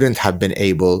I wouldn't have been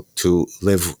able to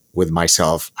live with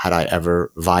myself had I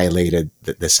ever violated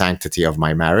the sanctity of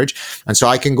my marriage. And so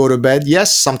I can go to bed,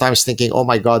 yes, sometimes thinking, oh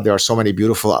my God, there are so many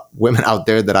beautiful women out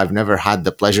there that I've never had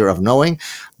the pleasure of knowing,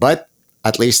 but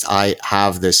at least I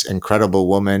have this incredible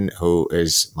woman who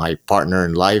is my partner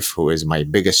in life, who is my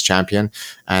biggest champion,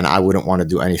 and I wouldn't want to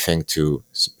do anything to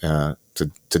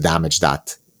damage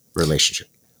that relationship.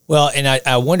 Well, and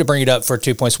I wanted to bring it up for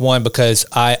 2 points. One, because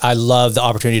I love the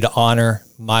opportunity to honor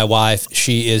my wife.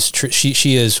 She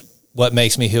is what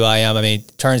makes me who I am. I mean,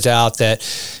 turns out that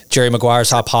Jerry Maguire's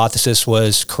hypothesis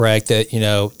was correct, that,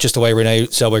 just the way Renee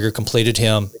Zellweger completed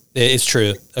him, it's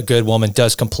true. A good woman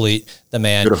does complete the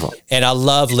man. Beautiful. And I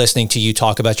love listening to you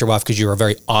talk about your wife, because you are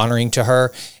very honoring to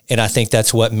her. And I think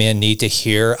that's what men need to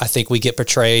hear. I think we get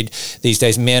portrayed these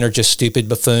days, men are just stupid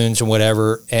buffoons or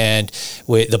whatever. And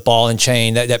with the ball and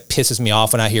chain, that pisses me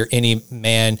off when I hear any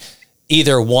man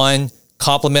either, one,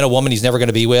 compliment a woman he's never going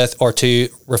to be with, or two,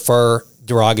 refer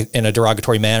in a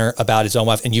derogatory manner about his own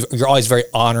wife. And you're always very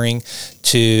honoring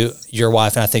to your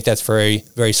wife. And I think that's very,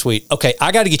 very sweet. Okay,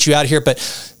 I got to get you out of here,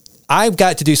 but I've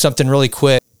got to do something really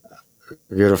quick.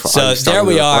 Beautiful. So there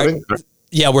we are.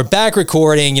 Yeah, we're back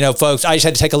recording. Folks, I just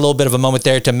had to take a little bit of a moment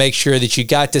there to make sure that you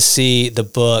got to see the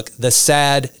book, The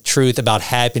Sad Truth About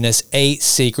Happiness, 8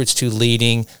 Secrets to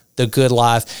Leading the Good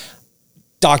Life.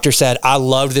 Dr. Saad, I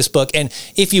loved this book. And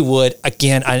if you would,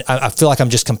 again, I feel like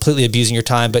I'm just completely abusing your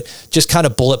time, but just kind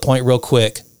of bullet point real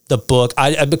quick, the book,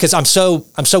 because I'm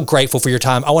so grateful for your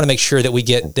time. I want to make sure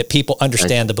that people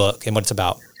understand the book and what it's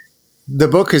about. The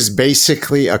book is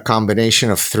basically a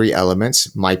combination of 3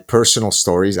 elements. My personal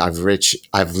stories. I've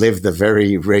lived a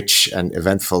very rich and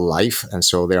eventful life. And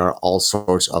so there are all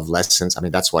sorts of lessons. I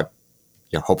mean, that's what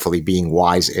hopefully being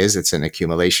wise is. It's an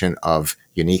accumulation of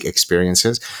unique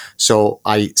experiences. So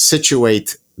I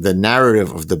situate the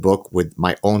narrative of the book with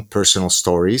my own personal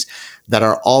stories that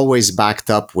are always backed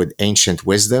up with ancient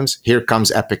wisdoms. Here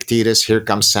comes Epictetus, here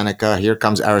comes Seneca, here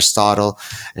comes Aristotle,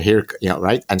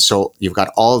 right? And so you've got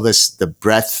all this, the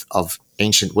breadth of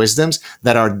ancient wisdoms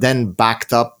that are then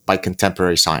backed up by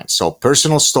contemporary science. So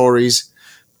personal stories,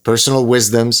 personal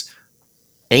wisdoms,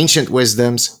 ancient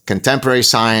wisdoms, contemporary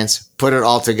science, put it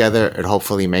all together. It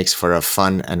hopefully makes for a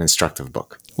fun and instructive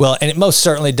book. Well, and it most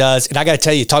certainly does. And I got to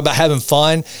tell you, talk about having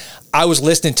fun. I was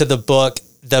listening to the book,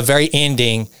 the very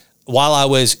ending, while I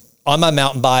was on my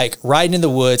mountain bike, riding in the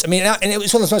woods. I mean, and it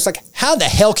was one of those moments like, how the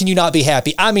hell can you not be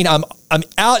happy? I mean, I'm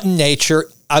out in nature.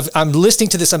 I'm listening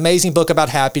to this amazing book about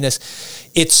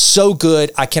happiness. It's so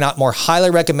good. I cannot more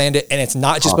highly recommend it. And it's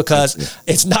not just because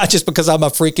I'm a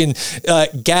freaking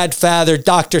Gadfather,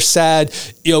 Dr. Saad,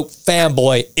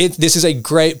 fanboy. This is a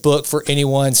great book for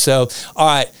anyone. So, all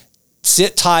right,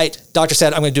 sit tight. Dr.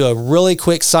 Saad, I'm going to do a really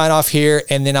quick sign off here,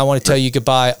 and then I want to tell you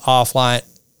goodbye offline.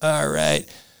 All right.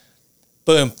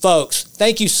 Boom. Folks,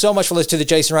 thank you so much for listening to the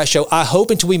Jason Wright Show. I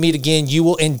hope until we meet again, you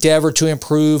will endeavor to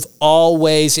improve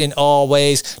always in all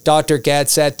ways. Dr. Gad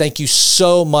Saad, thank you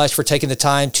so much for taking the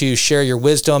time to share your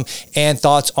wisdom and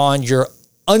thoughts on your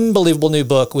unbelievable new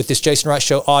book with this Jason Wright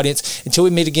Show audience. Until we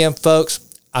meet again, folks,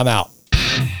 I'm out.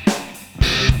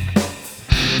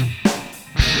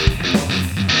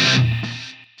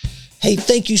 Hey,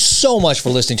 thank you so much for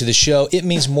listening to the show. It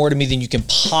means more to me than you can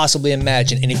possibly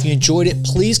imagine. And if you enjoyed it,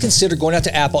 please consider going out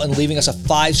to Apple and leaving us a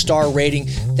 5-star rating.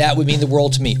 That would mean the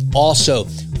world to me. Also,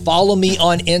 follow me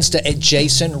on Insta at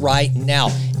Jason Right Now.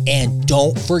 And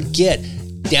don't forget,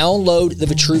 download the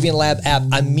Vitruvian Lab app.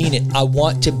 I mean it. I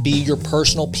want to be your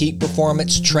personal peak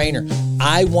performance trainer.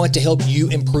 I want to help you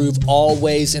improve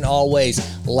always and always.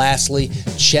 Lastly,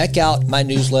 check out my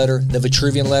newsletter, the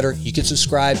Vitruvian Letter. You can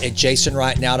subscribe at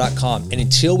jasonrightnow.com. And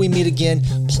until we meet again,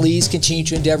 please continue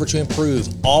to endeavor to improve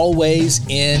always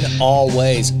in all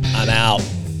ways. I'm out.